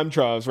these time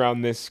trials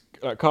around this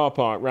car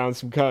park, around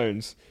some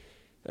cones.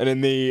 And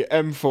in the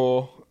in the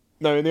i4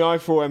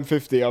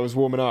 M50, I was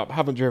warming up. I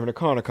haven't driven a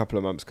car in a couple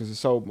of months because I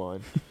sold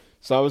mine.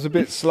 So I was a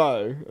bit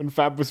slow, and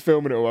Fab was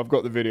filming it all. I've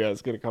got the video,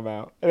 it's going to come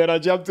out. And then I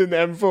jumped in the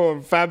M4,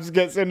 and Fabs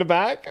gets in the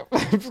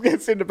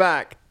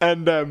back.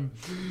 And,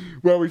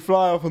 well, we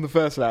fly off on the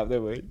first lap,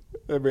 didn't we?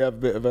 Then we have a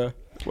bit of a...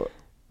 What?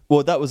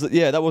 Well, that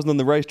wasn't on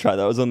the racetrack.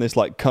 That was on this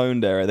like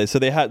coned area. So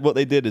they had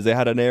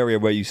an area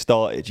where you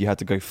started. You had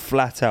to go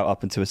flat out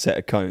up into a set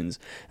of cones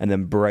and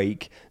then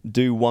brake,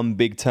 do one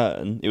big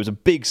turn. It was a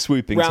big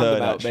swooping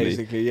turn, actually.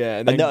 Basically,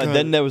 yeah. And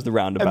then there was the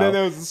roundabout. And then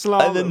there was the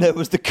slalom. And then there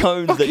was the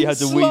cones that you had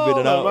to weave in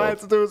and out I had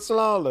to do a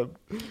slalom.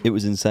 It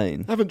was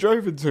insane. I haven't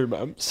drove in 2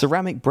 months.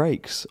 Ceramic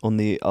brakes on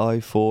the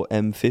i4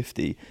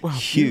 M50. Wow,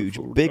 huge,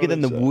 bigger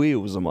than the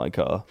wheels on my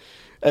car.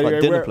 Anyway,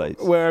 like dinner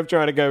plates. Where I'm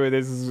trying to go with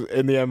this is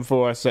in the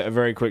M4, I set a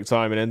very quick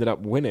time and ended up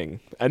winning.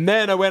 And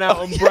then I went out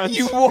on Brand's...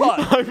 You won!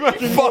 I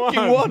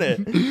fucking won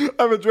it!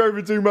 I haven't drove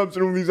for 2 months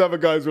and all these other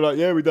guys were like,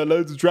 yeah, we've done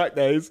loads of track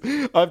days.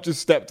 I've just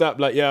stepped up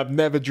like, yeah, I've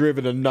never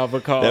driven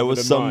another car. There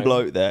was some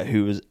bloke there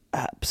who was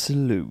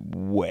absolute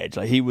wedge.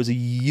 Like, he was a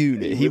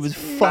unit. He was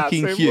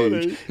fucking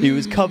huge. He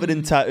was covered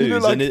in tattoos. He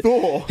looked like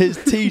Thor. His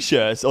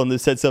t-shirts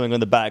said something on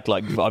the back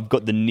like, I've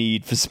got the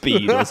need for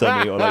speed or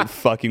something, or like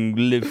fucking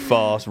live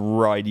fast,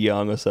 ride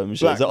young or some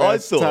shit. So I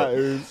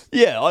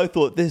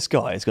thought this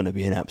guy is going to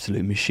be an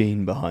absolute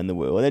machine behind the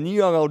wheel. And then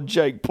young old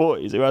Jake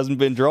Poyes, who hasn't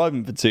been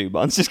driving for 2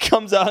 months, just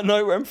comes out of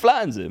nowhere and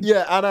flattens him.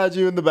 Yeah, and I had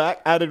you in the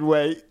back, added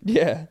weight.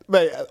 Yeah.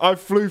 Mate, I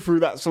flew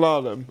through that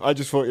slalom. I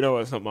just thought, you know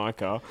what, it's not my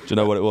car. Do you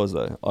know what it was,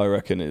 though? I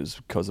reckon it was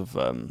because of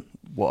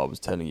what I was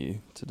telling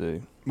you to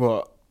do.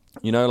 What?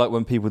 You know, like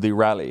when people do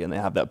rally and they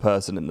have that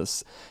person in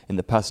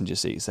the passenger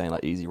seat saying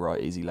like easy right,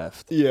 easy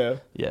left. Yeah.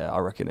 Yeah, I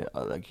reckon it.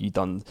 I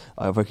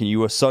reckon you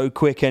were so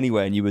quick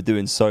anyway, and you were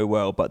doing so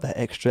well. But that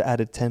extra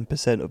added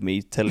 10% of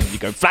me telling you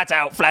go flat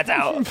out, flat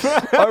out.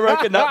 I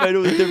reckon that made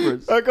all the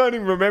difference. I can't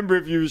even remember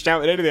if you were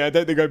shouting anything. I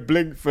don't think I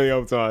blinked for the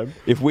whole time.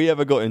 If we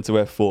ever got into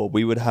F4,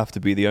 we would have to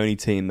be the only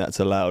team that's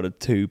allowed a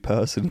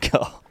 2-person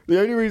car. The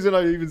only reason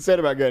I even said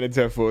about getting into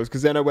F4 is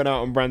because then I went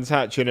out on Brands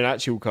Hatch in an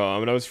actual car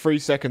and I was 3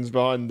 seconds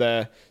behind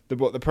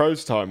what the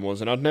pros time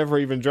was, and I'd never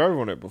even drove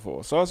on it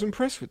before, so I was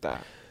impressed with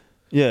that.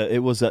 Yeah,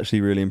 it was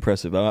actually really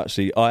impressive. I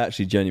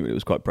actually genuinely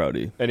was quite proud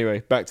of you. Anyway,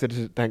 back to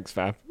the thanks,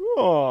 Fab.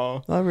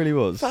 Oh, I really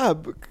was.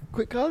 Fab,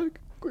 quick cuddle.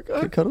 Quick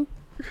cuddle.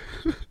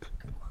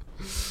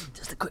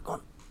 Just a quick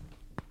one.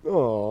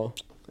 Oh.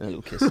 A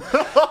little kiss.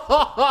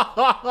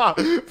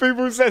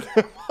 People said,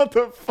 what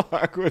the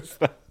fuck was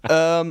that?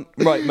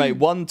 Right, mate,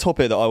 one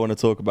topic that I want to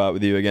talk about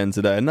with you again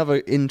today,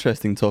 another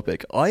interesting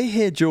topic. I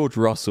hear George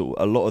Russell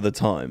a lot of the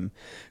time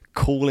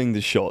calling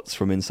the shots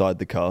from inside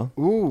the car.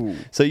 Ooh.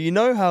 So you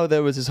know how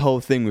there was this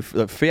whole thing with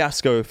the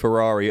fiasco of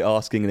Ferrari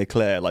asking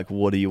Leclerc, like,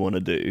 what do you want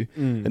to do?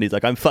 And he's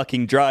like, I'm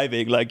fucking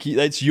driving. Like,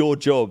 it's your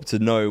job to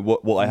know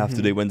what I have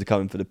to do, when to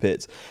come in for the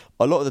pits.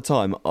 A lot of the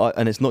time,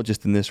 and it's not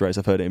just in this race,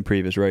 I've heard it in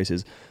previous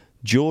races,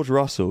 George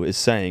Russell is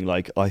saying,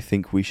 like, I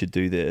think we should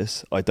do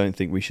this. I don't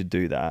think we should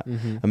do that.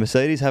 And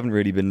Mercedes haven't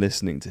really been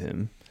listening to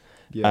him.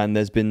 Yeah. And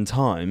there's been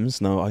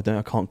times, I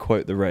can't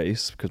quote the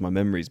race because my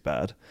memory's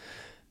bad,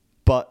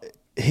 but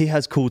he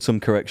has called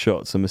some correct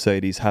shots and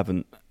Mercedes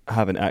haven't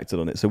acted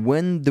on it. So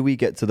when do we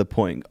get to the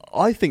point?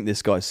 I think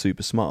this guy's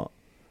super smart.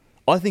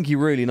 I think he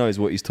really knows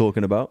what he's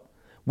talking about.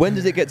 When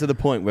does it get to the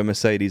point where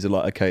Mercedes are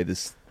like, okay,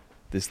 this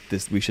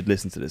we should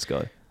listen to this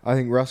guy? I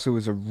think Russell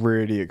is a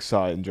really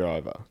exciting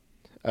driver.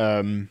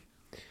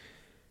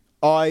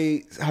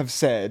 I have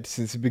said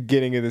since the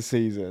beginning of the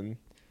season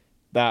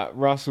that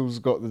Russell's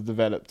got the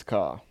developed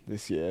car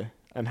this year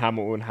and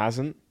Hamilton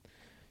hasn't.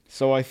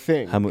 So I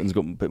think Hamilton's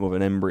got a bit more of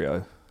an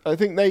embryo. I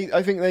think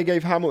they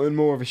gave Hamilton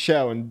more of a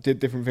shell and did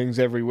different things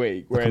every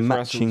week. Like a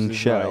matching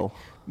shell.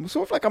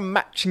 Sort of like a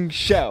matching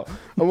shell.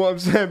 And what I'm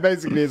saying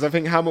basically is I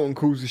think Hamilton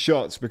calls the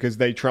shots because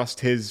they trust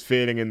his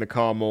feeling in the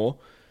car more.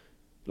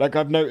 Like,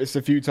 I've noticed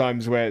a few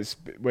times where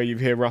you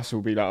hear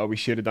Russell be like, oh, we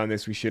should have done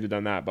this, we should have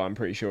done that, but I'm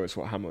pretty sure it's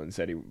what Hamilton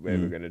said they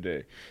were going to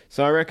do.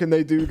 So I reckon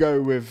they do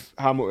go with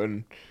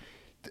Hamilton.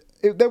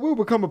 There will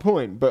become a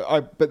point,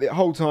 but the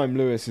whole time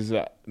Lewis is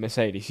at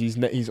Mercedes,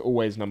 he's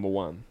always number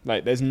one.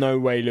 Like, there's no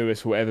way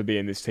Lewis will ever be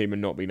in this team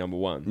and not be number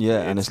one.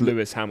 Yeah, and it's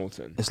Lewis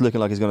Hamilton. It's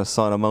looking like he's going to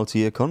sign a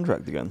multi-year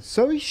contract again.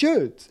 So he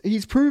should.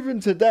 He's proven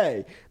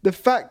today. The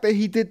fact that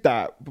he did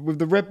that with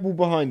the Red Bull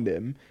behind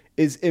him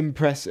is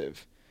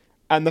impressive.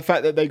 And the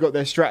fact that they got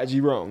their strategy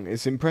wrong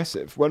is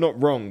impressive. Well,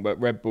 not wrong, but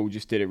Red Bull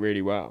just did it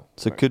really well.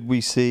 So could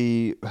we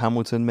see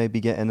Hamilton maybe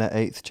getting that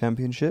 8th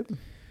championship?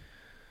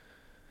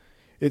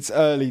 It's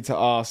early to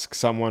ask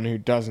someone who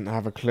doesn't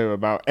have a clue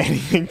about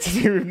anything to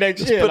do with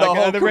next year. Like,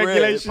 our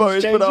regulations changing.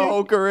 It's been our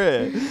whole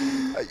career.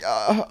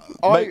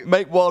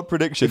 Make wild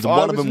predictions.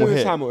 One of them will hit.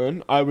 If I was Lewis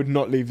Hamilton, I would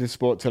not leave this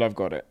sport till I've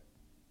got it.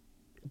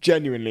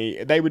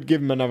 Genuinely, they would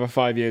give him another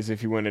 5 years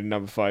if he wanted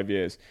another 5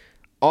 years.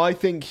 I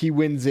think he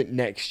wins it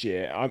next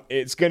year.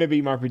 It's going to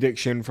be my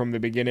prediction from the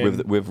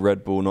beginning. With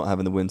Red Bull not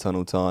having the wind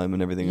tunnel time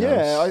and everything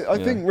else. Yeah,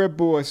 I think Red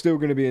Bull are still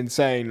going to be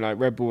insane. Like,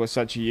 Red Bull are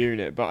such a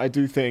unit. But I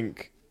do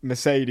think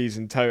Mercedes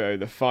and Toto,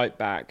 the fight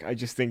back, I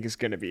just think it's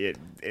going to be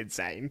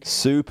insane.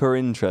 Super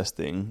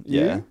interesting.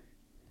 Yeah. You?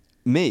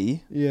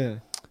 Me? Yeah.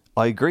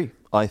 I agree.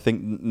 I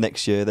think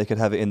next year they could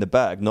have it in the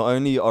bag. Not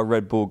only are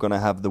Red Bull going to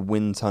have the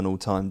wind tunnel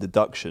time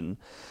deduction,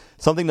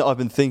 something that I've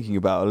been thinking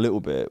about a little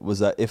bit was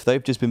that if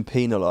they've just been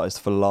penalised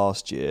for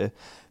last year,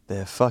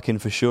 they're fucking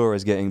for sure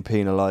is getting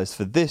penalised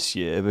for this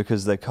year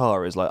because their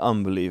car is like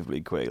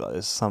unbelievably quick. Like,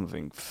 there's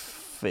something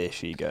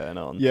fishy going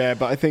on. Yeah,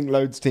 but I think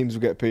loads of teams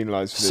will get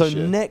penalised for this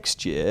year. So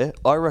next year,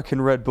 I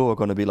reckon Red Bull are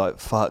going to be like,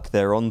 fuck,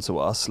 they're onto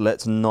us.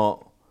 Let's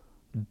not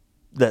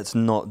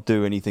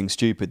do anything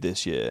stupid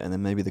this year, and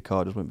then maybe the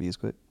car just won't be as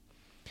quick.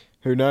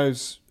 Who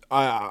knows?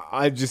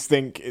 I just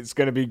think it's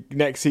going to be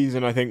next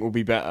season. I think will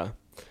be better.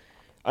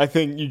 I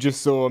think you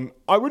just saw.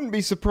 I wouldn't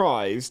be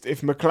surprised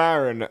if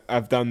McLaren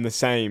have done the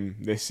same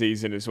this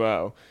season as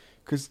well.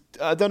 Because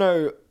I don't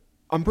know.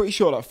 I'm pretty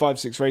sure like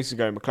 5-6 races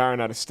ago, McLaren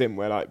had a stint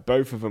where like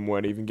both of them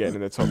weren't even getting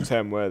in the top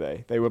 10, were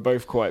they? They were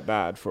both quite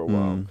bad for a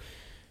while.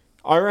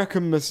 I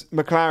reckon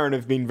McLaren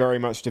have been very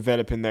much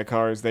developing their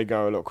car as they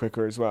go a lot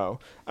quicker as well.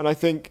 And I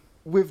think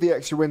with the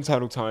extra wind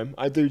tunnel time,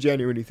 I do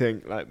genuinely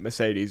think like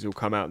Mercedes will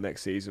come out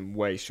next season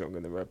way stronger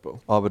than Red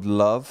Bull. I would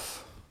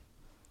love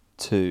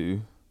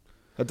to.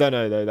 I don't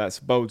know though, that's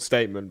a bold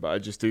statement, but I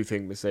just do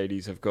think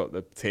Mercedes have got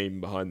the team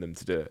behind them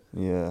to do it.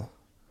 Yeah.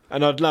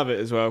 And I'd love it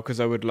as well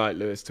because I would like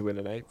Lewis to win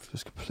an 8th.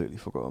 Just completely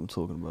forgot what I'm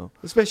talking about.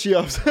 Especially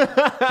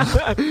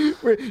after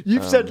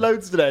you've said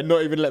loads today and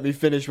not even let me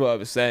finish what I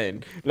was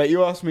saying. Like,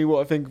 you asked me what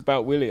I think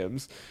about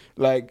Williams.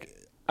 Like,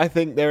 I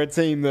think they're a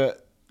team that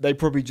they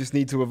probably just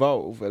need to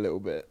evolve a little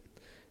bit.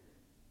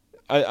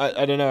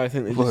 I don't know. I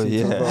think they just need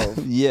to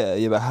evolve.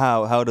 yeah, but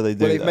how do they do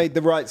that? Well, they've made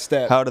the right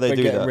step. How do they by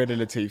do getting that? rid of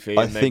Latifi,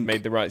 and they've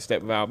made the right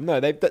step with Albon. No,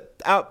 they've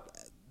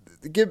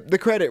give the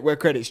credit where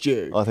credit's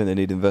due. I think they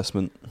need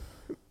investment.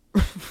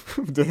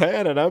 Do they?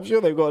 I don't know. I'm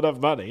sure they've got enough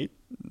money.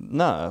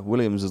 Nah,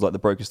 Williams is like the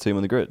brokest team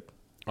on the grid.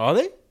 Are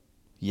they?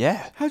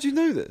 Yeah. How do you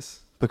know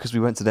this? Because we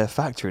went to their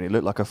factory and it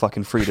looked like a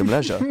fucking Freedom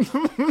Leisure.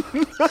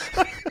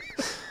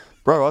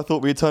 Bro, I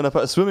thought we'd turn up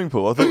at a swimming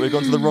pool. I thought we'd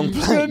gone to the wrong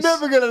place. They're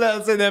never going to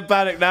let us in their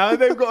paddock now.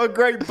 They've got a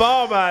great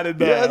barman in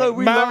there. Yeah, no,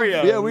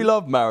 Mario. We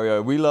love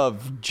Mario. We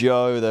love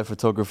Joe, their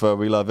photographer.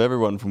 We love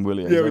everyone from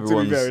Williams. Yeah, to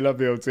be fair, we love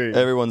the old team.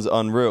 Everyone's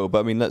unreal. But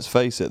I mean, let's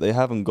face it, they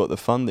haven't got the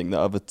funding that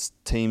other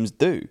teams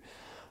do.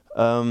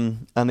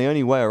 And the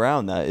only way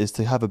around that is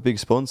to have a big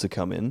sponsor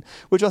come in,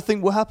 which I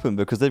think will happen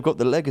because they've got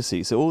the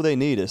legacy. So all they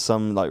need is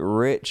some like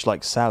rich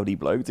like Saudi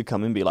bloke to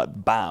come in and be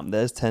like, bam,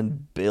 there's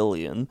 10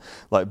 billion,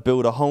 like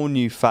build a whole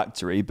new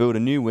factory, build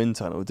a new wind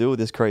tunnel, do all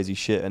this crazy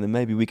shit, and then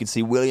maybe we could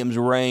see Williams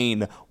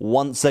reign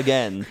once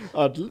again.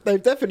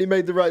 They've definitely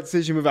made the right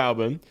decision with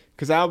Albon,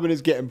 because Albon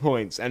is getting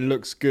points and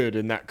looks good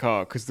in that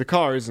car, because the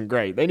car isn't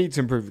great. They need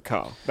to improve the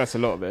car. That's a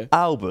lot of it.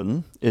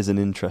 Albon is an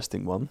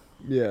interesting one.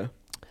 Yeah.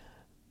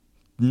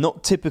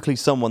 Not typically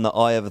someone that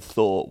I ever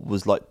thought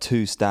was like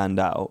too stand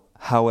out.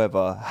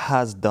 However,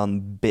 has done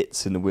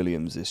bits in the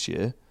Williams this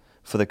year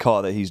for the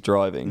car that he's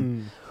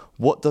driving.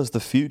 What does the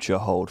future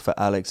hold for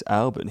Alex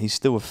Albon? He's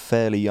still a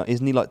fairly young...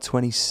 Isn't he like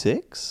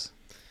 26?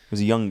 Was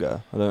he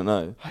younger? I don't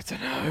know. I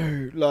don't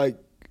know. Like,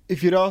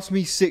 if you'd asked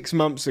me 6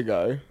 months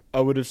ago,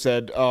 I would have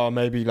said,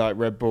 maybe like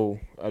Red Bull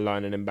are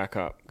lining him back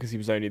up because he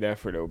was only there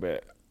for a little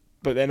bit.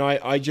 But then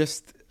I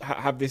just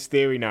have this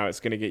theory now it's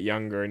going to get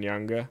younger and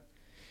younger.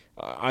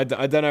 I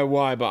don't know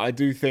why, but I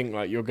do think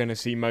like you're going to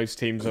see most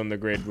teams on the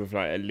grid with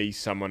like at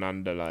least someone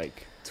under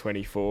like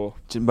 24.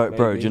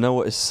 Bro, do you know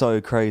what is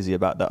so crazy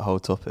about that whole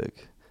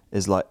topic?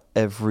 Is like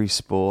every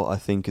sport I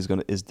think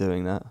is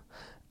doing that.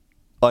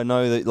 I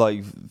know that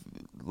like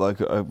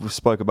I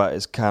spoke about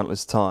it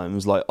countless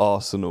times. Like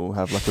Arsenal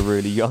have like a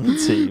really young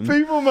team.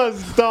 People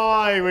must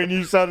die when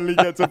you suddenly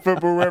get to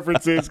football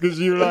references because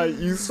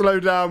you slow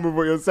down with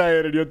what you're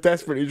saying and you're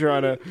desperately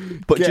trying to.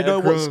 But get do you know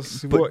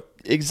across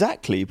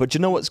exactly? But do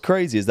you know what's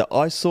crazy is that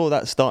I saw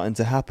that starting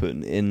to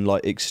happen in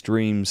like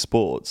extreme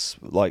sports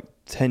like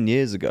 10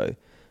 years ago.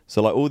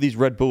 So like all these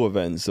Red Bull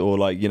events, or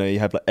like, you know, you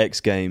have like X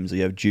Games, or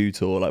you have Dew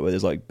Tour, like where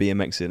there's like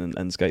BMXing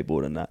and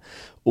skateboard and that.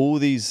 All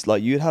these,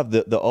 like you'd have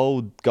the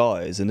old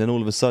guys, and then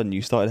all of a sudden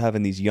you started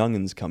having these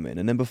young'uns come in,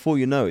 and then before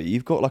you know it,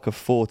 you've got like a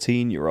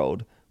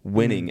 14-year-old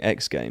winning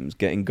X Games,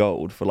 getting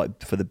gold for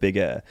the big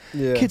air.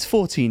 Yeah. Kid's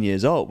 14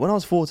 years old. When I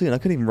was 14, I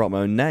couldn't even write my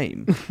own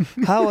name.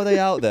 How are they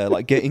out there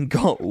like getting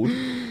gold?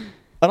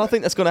 And I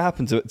think that's going to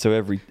happen to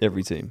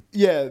every team.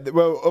 Yeah,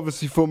 well,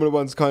 obviously Formula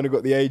One's kind of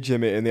got the age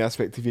limit in the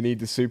aspect if you need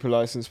the super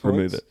license points.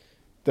 Remove it.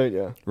 Don't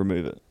you?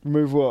 Remove it.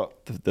 Remove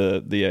what?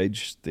 The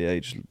age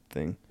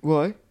thing.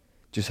 Why?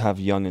 Just have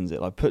young'uns it.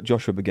 Like put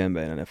Joshua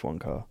Bagembe in an F1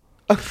 car.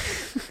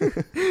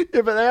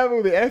 Yeah, but they have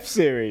all the F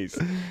series.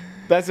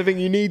 That's the thing.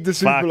 You need the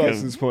super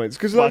license points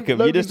because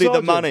you just need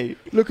the money.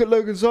 Look at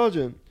Logan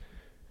Sargent.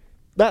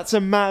 That's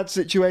a mad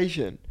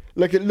situation.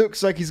 Like, it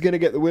looks like he's going to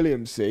get the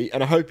Williams seat,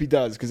 and I hope he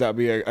does, because that would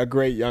be a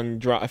great young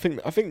driver. I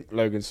think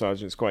Logan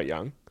Sargent's quite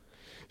young.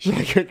 Should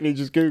I quickly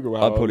just Google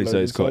how I'd probably old say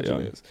Logan he's quite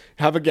Sargent young. is?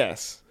 Have a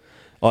guess.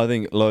 I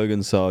think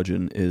Logan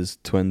Sargent is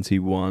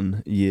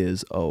 21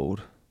 years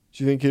old.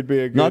 Do you think he'd be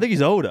a good... No, I think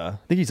he's older.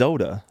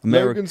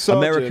 Logan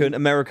Sargent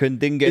American,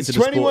 didn't get is into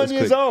the sport 21 as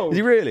years quick. old. Is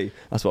he really?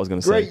 That's what I was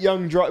going to say. Great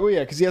young driver. Well, yeah,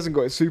 because he hasn't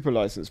got his super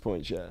license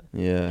points yet.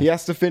 Yeah. He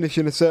has to finish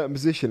in a certain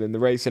position in the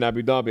race in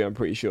Abu Dhabi, I'm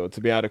pretty sure,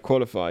 to be able to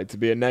qualify, to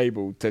be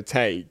enabled to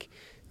take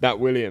that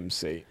Williams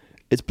seat.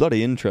 It's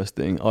bloody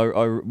interesting. I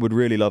would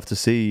really love to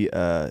see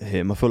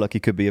him. I feel like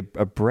he could be a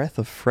breath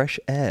of fresh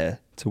air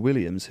to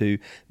Williams, who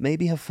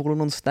maybe have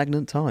fallen on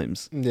stagnant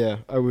times. Yeah,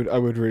 I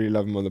would really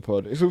love him on the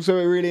pod. It's also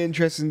really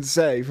interesting to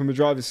say from the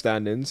driver's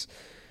standings,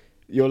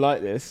 you'll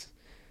like this.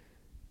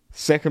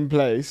 Second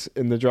place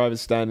in the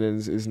driver's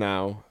standings is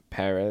now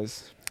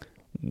Perez.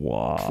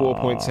 Wow. 4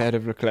 points ahead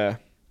of Leclerc.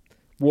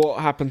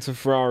 What happened to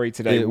Ferrari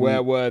today?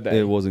 Where were they?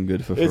 It wasn't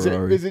good for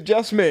Ferrari. Is it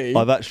just me?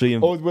 I've actually...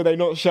 or were they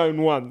not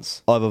shown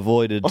once? I've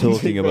avoided On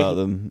talking TV? about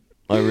them.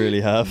 I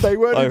really have. They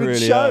weren't even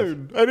really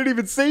shown. I didn't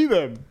even see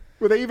them.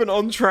 Were they even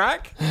on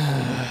track?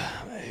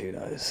 Who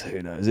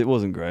knows? It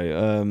wasn't great.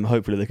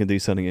 Hopefully they can do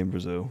something in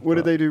Brazil. What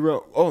did they do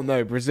wrong? Oh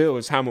no, Brazil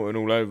was Hamilton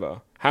all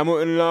over.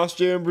 Hamilton last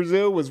year in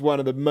Brazil was one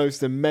of the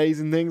most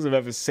amazing things I've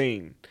ever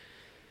seen.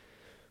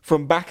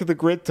 From back of the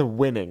grid to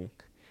winning.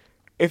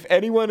 If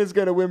anyone is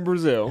going to win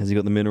Brazil... Has he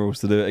got the minerals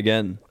to do it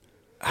again?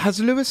 Has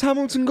Lewis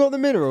Hamilton got the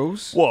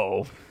minerals?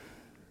 Whoa.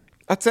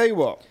 I tell you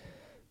what.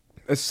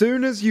 As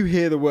soon as you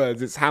hear the words,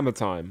 it's hammer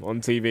time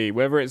on TV,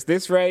 whether it's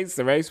this race,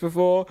 the race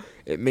before,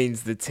 it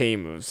means the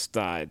team have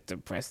started to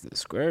press the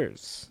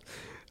screws.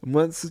 And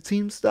once the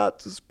team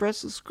starts to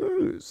press the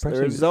screws, the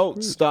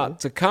results start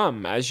to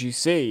come, as you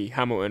see.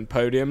 Hamilton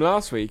podium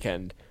last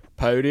weekend,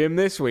 podium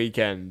this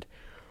weekend.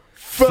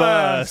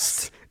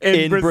 First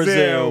in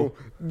Brazil.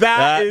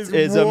 That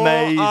is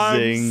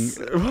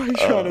amazing. Why are you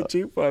trying to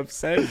dupe what I'm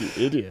saying,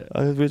 you idiot?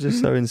 We're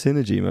just so in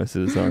synergy most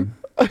of the time.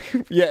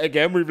 Yet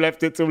again, we've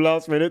left it till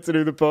last minute to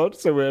do the pod,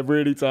 so we're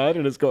really tired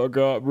and it's got to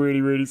go up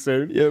really, really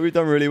soon. Yeah, we've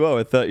done really well.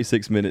 We're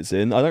 36 minutes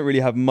in. I don't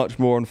really have much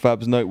more on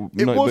Fab's notebook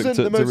It wasn't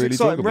to the most really talk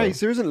exciting about. race.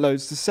 There isn't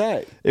loads to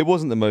say. It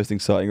wasn't the most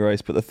exciting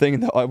race, but the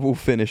thing that I will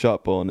finish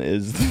up on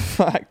is the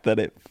fact that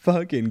it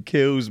fucking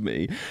kills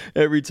me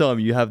every time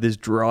you have this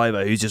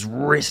driver who's just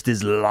risked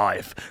his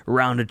life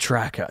around a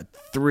track at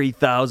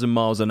 3,000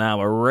 miles an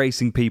hour,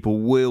 racing people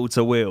wheel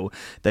to wheel.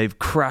 They've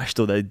crashed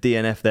or they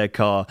DNF their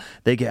car.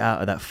 They get out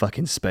of that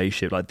fucking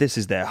spaceship. Like, this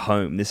is their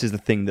home. This is the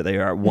thing that they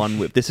are at one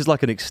with. This is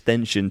like an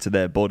extension to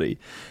their body.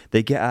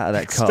 They get out of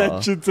that car.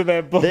 Extension to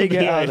their body. They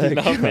get out of I their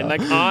love car. it.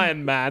 Like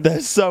Iron Man.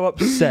 They're so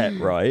upset,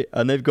 right?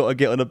 And they've got to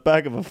get on the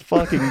back of a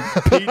fucking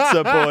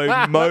pizza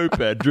boy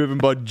moped driven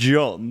by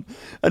John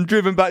and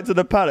driven back to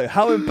the paddock.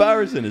 How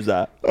embarrassing is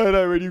that? I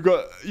know, when you've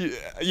got...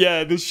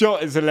 Yeah, the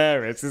shot is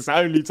hilarious. It's the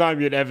only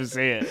time you'd ever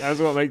see it. That's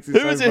what makes it Who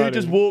so is it funny. who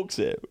just walks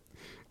it?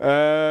 It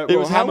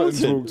was Hamilton's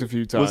Hamilton. walked a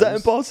few times. Was that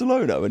in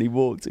Barcelona when he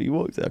walked? He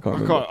walked it. I can't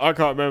remember. I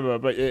can't remember,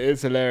 but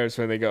it's hilarious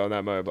when they get on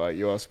that motorbike.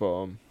 You are spot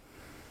on.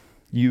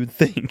 You would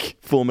think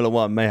Formula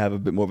One may have a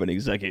bit more of an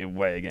executive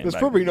way again. There's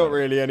probably not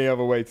really any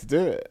other way to do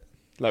it.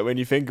 Like, when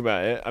you think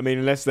about it, I mean,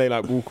 unless they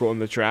like walk on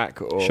the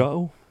track or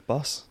Shuttle,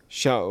 bus,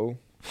 shuttle.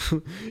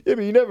 Yeah,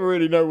 but you never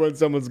really know when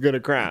someone's gonna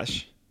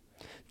crash.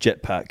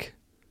 jetpack.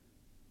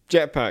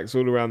 Jetpacks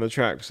all around the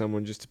track for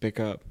someone just to pick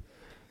up.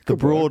 The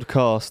Good work.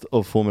 broadcast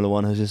of Formula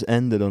One has just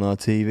ended on our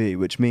TV,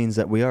 which means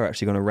that we are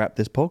actually going to wrap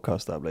this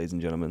podcast up, ladies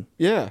and gentlemen.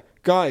 Yeah,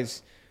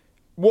 guys,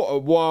 what a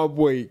wild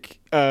week.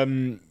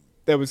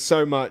 There was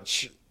so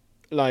much,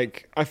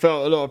 like, I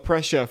felt a lot of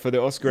pressure for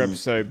the Oscar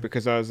episode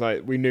because I was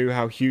like, we knew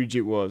how huge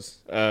it was.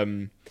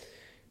 You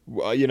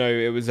know,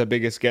 it was the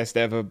biggest guest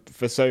ever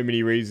for so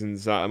many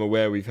reasons that I'm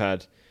aware we've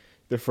had.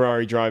 The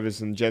Ferrari drivers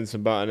and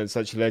Jenson Button and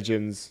such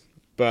legends.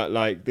 But,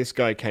 like, this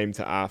guy came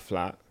to our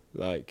flat.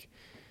 Like,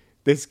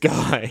 this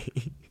guy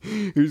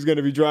who's going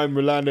to be driving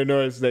with Lando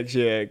Norris next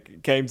year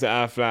came to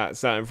our flat,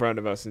 sat in front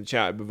of us and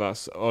chatted with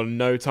us on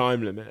no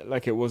time limit.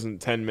 Like, it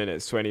wasn't 10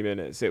 minutes, 20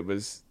 minutes. It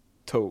was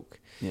talk.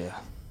 Yeah.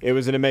 It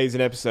was an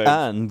amazing episode.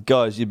 And,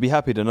 guys, you'd be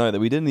happy to know that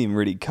we didn't even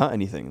really cut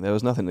anything. There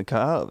was nothing to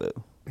cut out of it.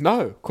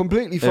 No,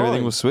 completely fine.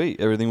 Everything was sweet.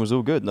 Everything was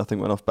all good. Nothing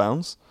went off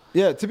bounds.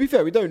 Yeah, to be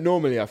fair, we don't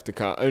normally have to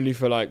cut, only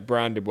for, like,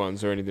 branded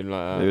ones or anything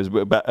like that. It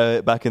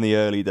was back in the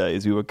early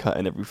days. We were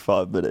cutting every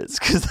 5 minutes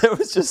because there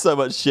was just so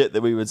much shit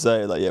that we would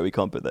say. Like, yeah, we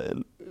can't put that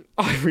in.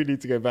 We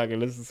need to go back and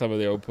listen to some of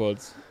the old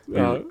pods. We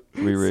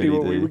really see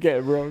what do. we were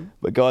getting wrong.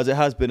 But guys, it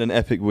has been an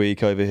epic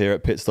week over here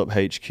at Pit Stop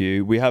HQ.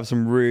 We have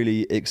some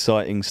really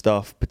exciting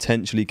stuff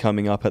potentially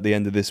coming up at the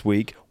end of this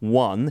week.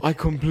 I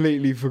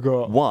completely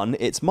forgot.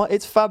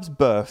 It's Fab's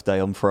birthday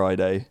on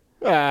Friday.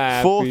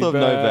 Happy 4th of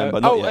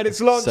November. Not Oh, yet. and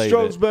it's Lance Save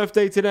Stroll's it.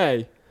 birthday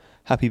today.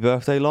 Happy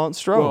birthday, Lance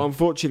Stroll. Well,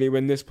 unfortunately,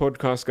 when this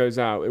podcast goes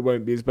out, it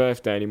won't be his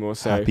birthday anymore.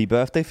 So Happy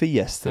birthday for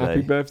yesterday.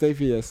 happy birthday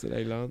for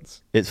yesterday,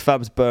 Lance. It's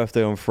Fab's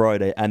birthday on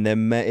Friday, and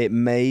it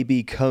may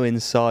be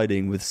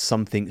coinciding with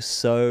something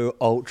so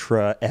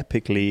ultra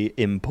epically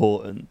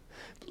important.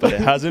 but it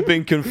hasn't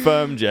been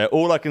confirmed yet.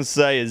 All I can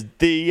say is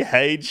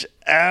DHL.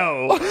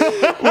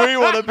 We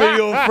want to be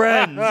your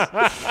friends.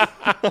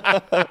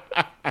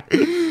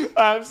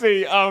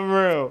 Absolutely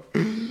unreal.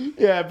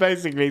 Yeah,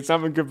 basically,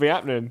 something could be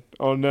happening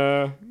on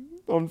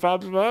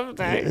Fab's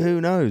birthday.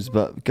 Who knows?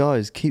 But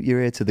guys, keep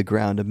your ear to the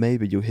ground and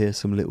maybe you'll hear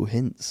some little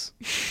hints.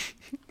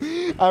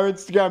 Our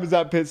Instagram is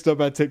at Pitstop.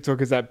 Our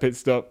TikTok is at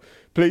Pitstop.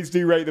 Please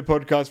do rate the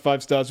podcast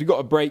 5 stars. We've got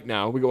a break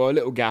now. We've got a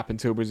little gap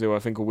until Brazil, I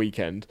think a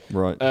weekend.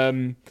 Right.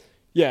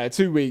 Yeah,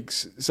 2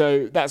 weeks.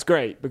 So that's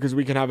great because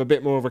we can have a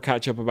bit more of a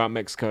catch up about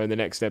Mexico in the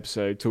next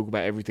episode, talk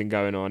about everything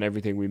going on,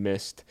 everything we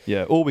missed.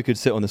 Yeah, or we could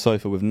sit on the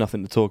sofa with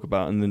nothing to talk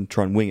about and then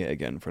try and wing it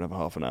again for another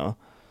half an hour.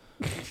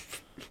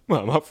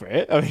 Well, I'm up for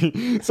it. I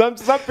mean, some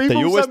people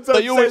sometimes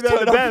say they're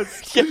the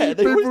best. Yeah,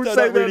 people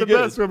say they're the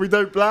best when we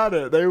don't plan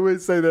it. They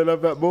always say they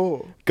love that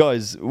more.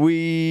 Guys,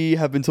 we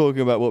have been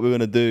talking about what we're going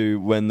to do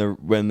when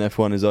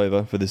F1 is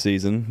over for the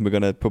season. We're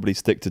going to probably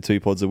stick to 2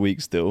 pods a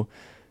week still.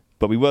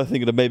 But we were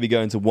thinking of maybe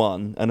going to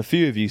 1. And a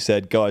few of you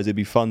said, guys, it'd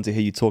be fun to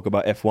hear you talk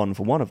about F1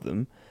 for one of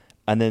them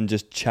and then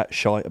just chat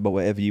shite about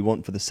whatever you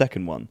want for the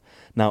second one.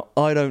 Now,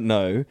 I don't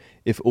know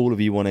if all of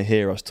you want to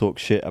hear us talk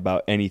shit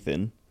about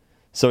anything.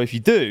 So if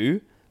you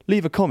do,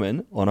 leave a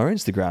comment on our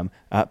Instagram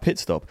at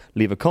Pitstop.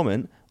 Leave a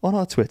comment on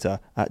our Twitter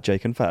at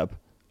Jake and Fab.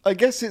 I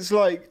guess it's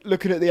like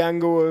looking at the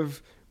angle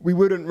of we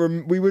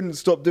wouldn't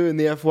stop doing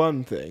the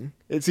F1 thing.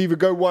 It's either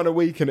go 1 a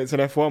week and it's an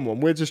F1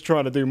 one. We're just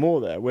trying to do more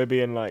there. We're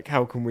being like,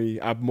 how can we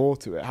add more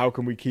to it? How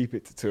can we keep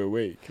it to 2 a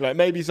week? Like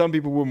maybe some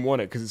people wouldn't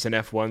want it because it's an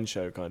F1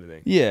 show kind of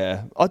thing.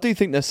 Yeah, I do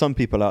think there's some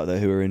people out there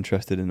who are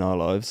interested in our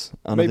lives.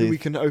 And maybe we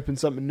can open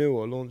something new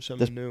or launch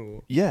something new.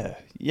 Or... Yeah.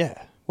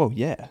 Well,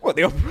 yeah. What,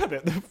 the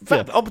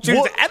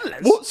opportunities are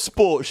endless. What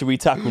sport should we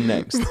tackle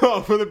next?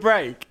 Oh, for the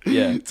break?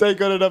 Yeah.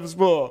 Take on another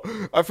sport.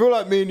 I feel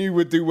like me and you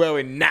would do well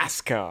in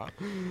NASCAR.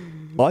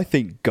 I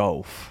think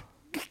golf.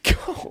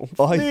 Golf?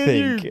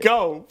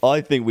 Golf?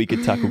 I think we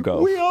could tackle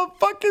golf. We are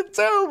fucking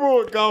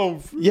terrible at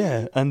golf.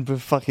 Yeah, and we're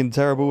fucking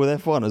terrible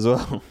with F1 as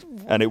well.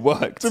 And it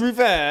worked. To be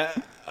fair,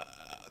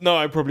 no,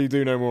 I probably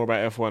do know more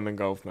about F1 than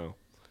golf now.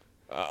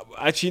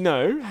 Actually,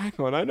 no. Hang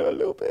on, I know a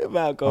little bit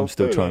about golf. I'm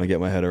still trying to get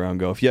my head around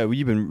golf. Yeah, well,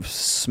 you've been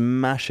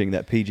smashing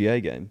that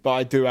PGA game. But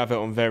I do have it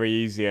on very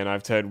easy, and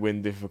I've turned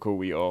win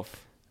difficulty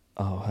off.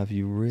 Oh, have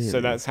you really? So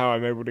that's how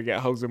I'm able to get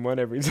holes in one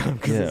every time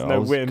because there's I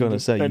no was win gonna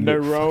say, and no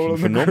roll on the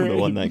phenomenal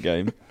green. on that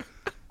game.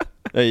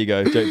 There you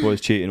go, Jake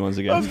Boy's cheating once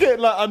again. I was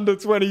getting like under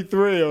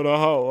 23 on a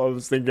hole. I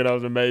was thinking I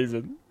was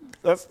amazing.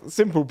 That's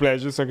simple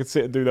pleasure, so I could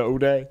sit and do that all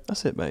day.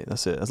 That's it, mate.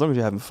 That's it. As long as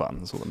you're having fun,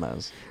 that's all that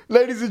matters.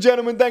 Ladies and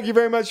gentlemen, thank you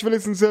very much for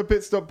listening to the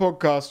Pit Stop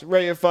podcast.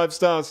 Rate it 5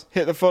 stars.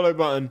 Hit the follow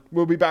button.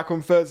 We'll be back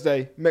on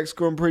Thursday.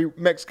 Mexican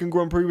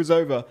Grand Prix was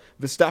over.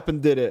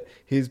 Verstappen did it.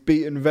 He's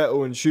beaten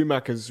Vettel and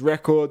Schumacher's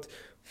record.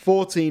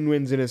 14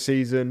 wins in a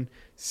season.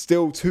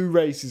 Still 2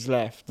 races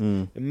left.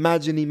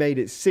 Imagine he made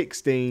it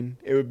 16.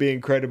 It would be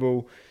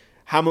incredible.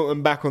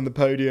 Hamilton back on the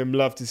podium.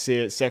 Love to see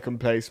it. 2nd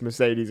place.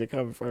 Mercedes are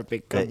coming for a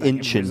big comeback in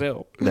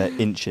Brazil. They're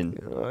inching.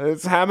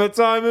 It's hammer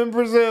time in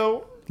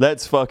Brazil.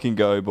 Let's fucking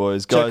go,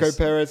 boys. Guys. Checo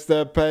Perez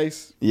 3rd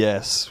place.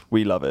 Yes,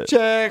 we love it.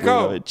 Checo. We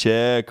love it.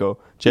 Checo.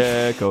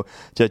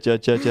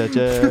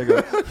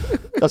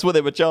 That's what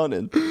they were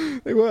chanting.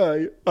 They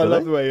were. I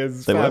love the way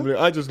his family.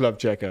 I just love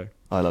Checo.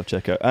 I love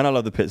Checo. And I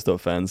love the Pit Stop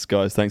fans.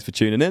 Guys, thanks for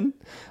tuning in.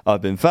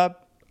 I've been Fab.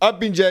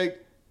 I've been Jake.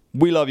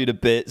 We love you to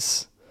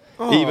bits.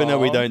 Even though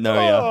we don't know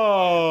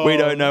you. We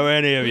don't know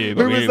any of you,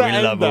 but we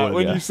love all of you.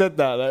 When you said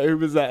that, like, who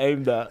was that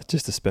aimed at?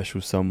 Just a special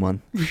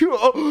someone.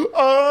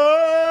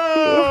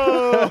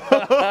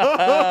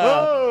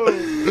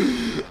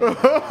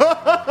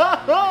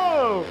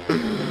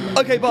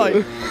 Okay,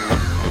 bye.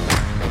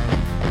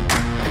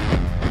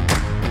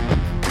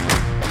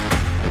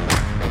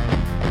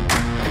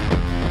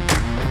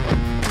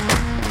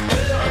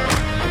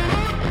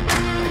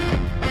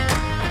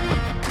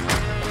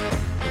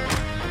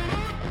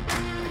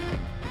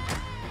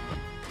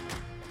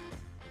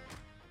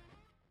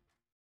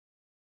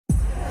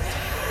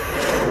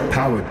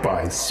 Powered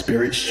by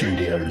Spirit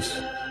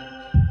Studios.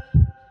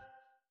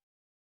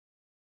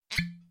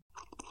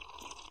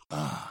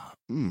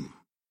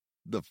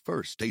 The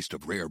first taste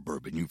of rare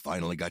bourbon you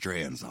finally got your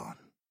hands on.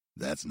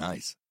 That's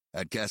nice.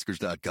 At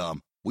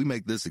Caskers.com, we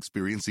make this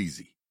experience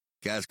easy.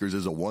 Caskers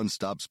is a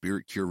one-stop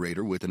spirit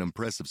curator with an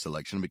impressive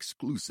selection of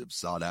exclusive,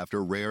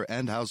 sought-after, rare,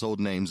 and household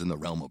names in the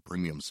realm of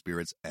premium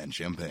spirits and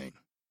champagne.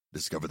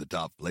 Discover the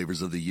top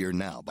flavors of the year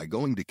now by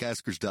going to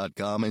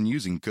Caskers.com and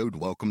using code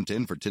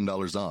WELCOME10 for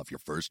 $10 off your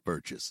first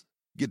purchase.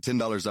 Get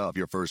 $10 off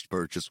your first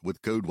purchase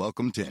with code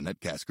WELCOME10 at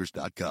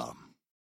Caskers.com.